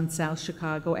Blues on South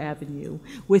Chicago Avenue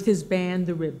with his band,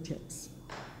 the Rib Tips.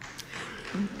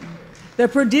 The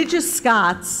prodigious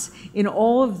Scotts, in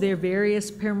all of their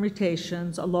various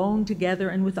permutations, alone, together,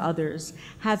 and with others,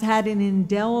 have had an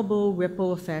indelible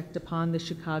ripple effect upon the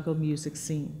Chicago music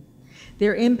scene.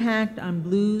 Their impact on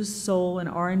blues, soul, and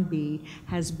R&B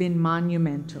has been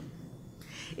monumental.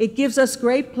 It gives us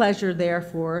great pleasure,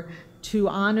 therefore, to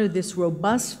honor this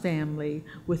robust family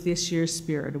with this year's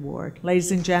Spirit Award.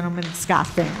 Ladies and gentlemen, the Scott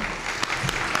family.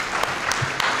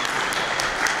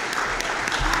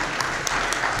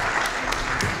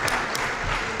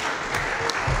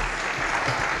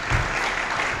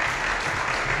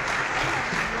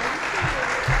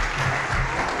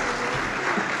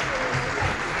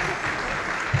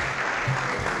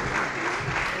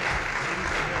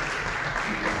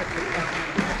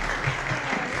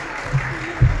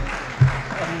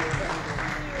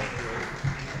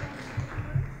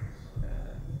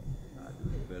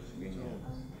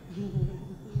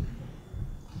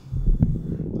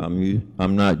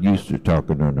 I'm not used to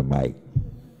talking on the mic.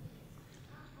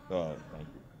 Thank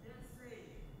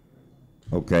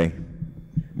you. Okay.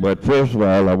 But first of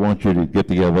all, I want you to get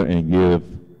together and give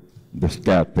the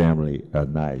Scott family a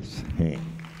nice hand.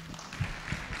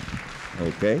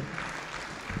 Okay?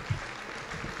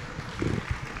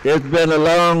 It's been a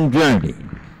long journey.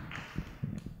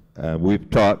 We've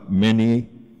taught many,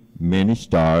 many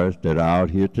stars that are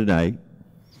out here tonight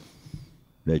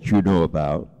that you know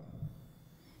about.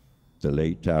 The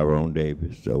late Tyrone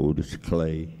Davis, Otis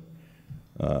Clay,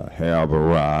 Harold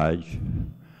Barrage.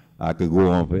 I could go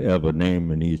on forever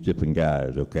naming these different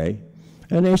guys, okay?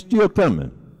 And they're still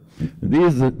coming.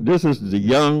 This is the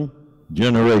young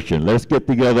generation. Let's get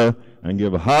together and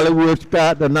give Hollywood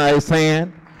Scott a nice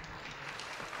hand.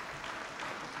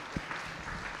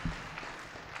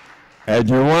 And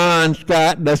Juwan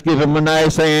Scott, let's give him a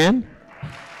nice hand.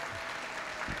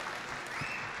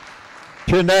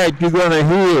 Tonight you're going to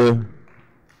hear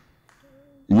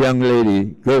young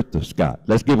lady Gertha Scott.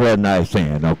 Let's give her a nice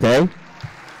hand, okay?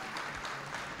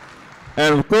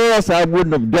 And of course, I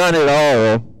wouldn't have done it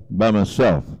all by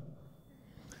myself.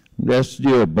 That's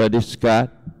your Buddy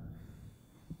Scott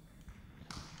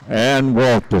and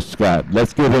Walter Scott.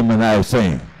 Let's give him a nice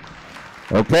hand,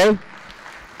 okay?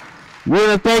 We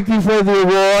want to thank you for the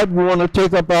award. We want to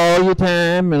take up all your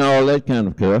time and all that kind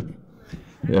of stuff.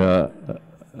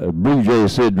 Blue Jay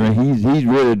said he's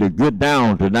ready to get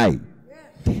down tonight.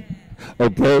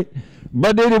 Okay?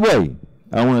 But anyway,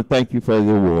 I want to thank you for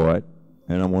the award,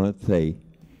 and I want to say,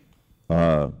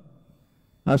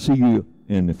 I'll see you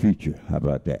in the future. How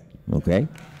about that? Okay?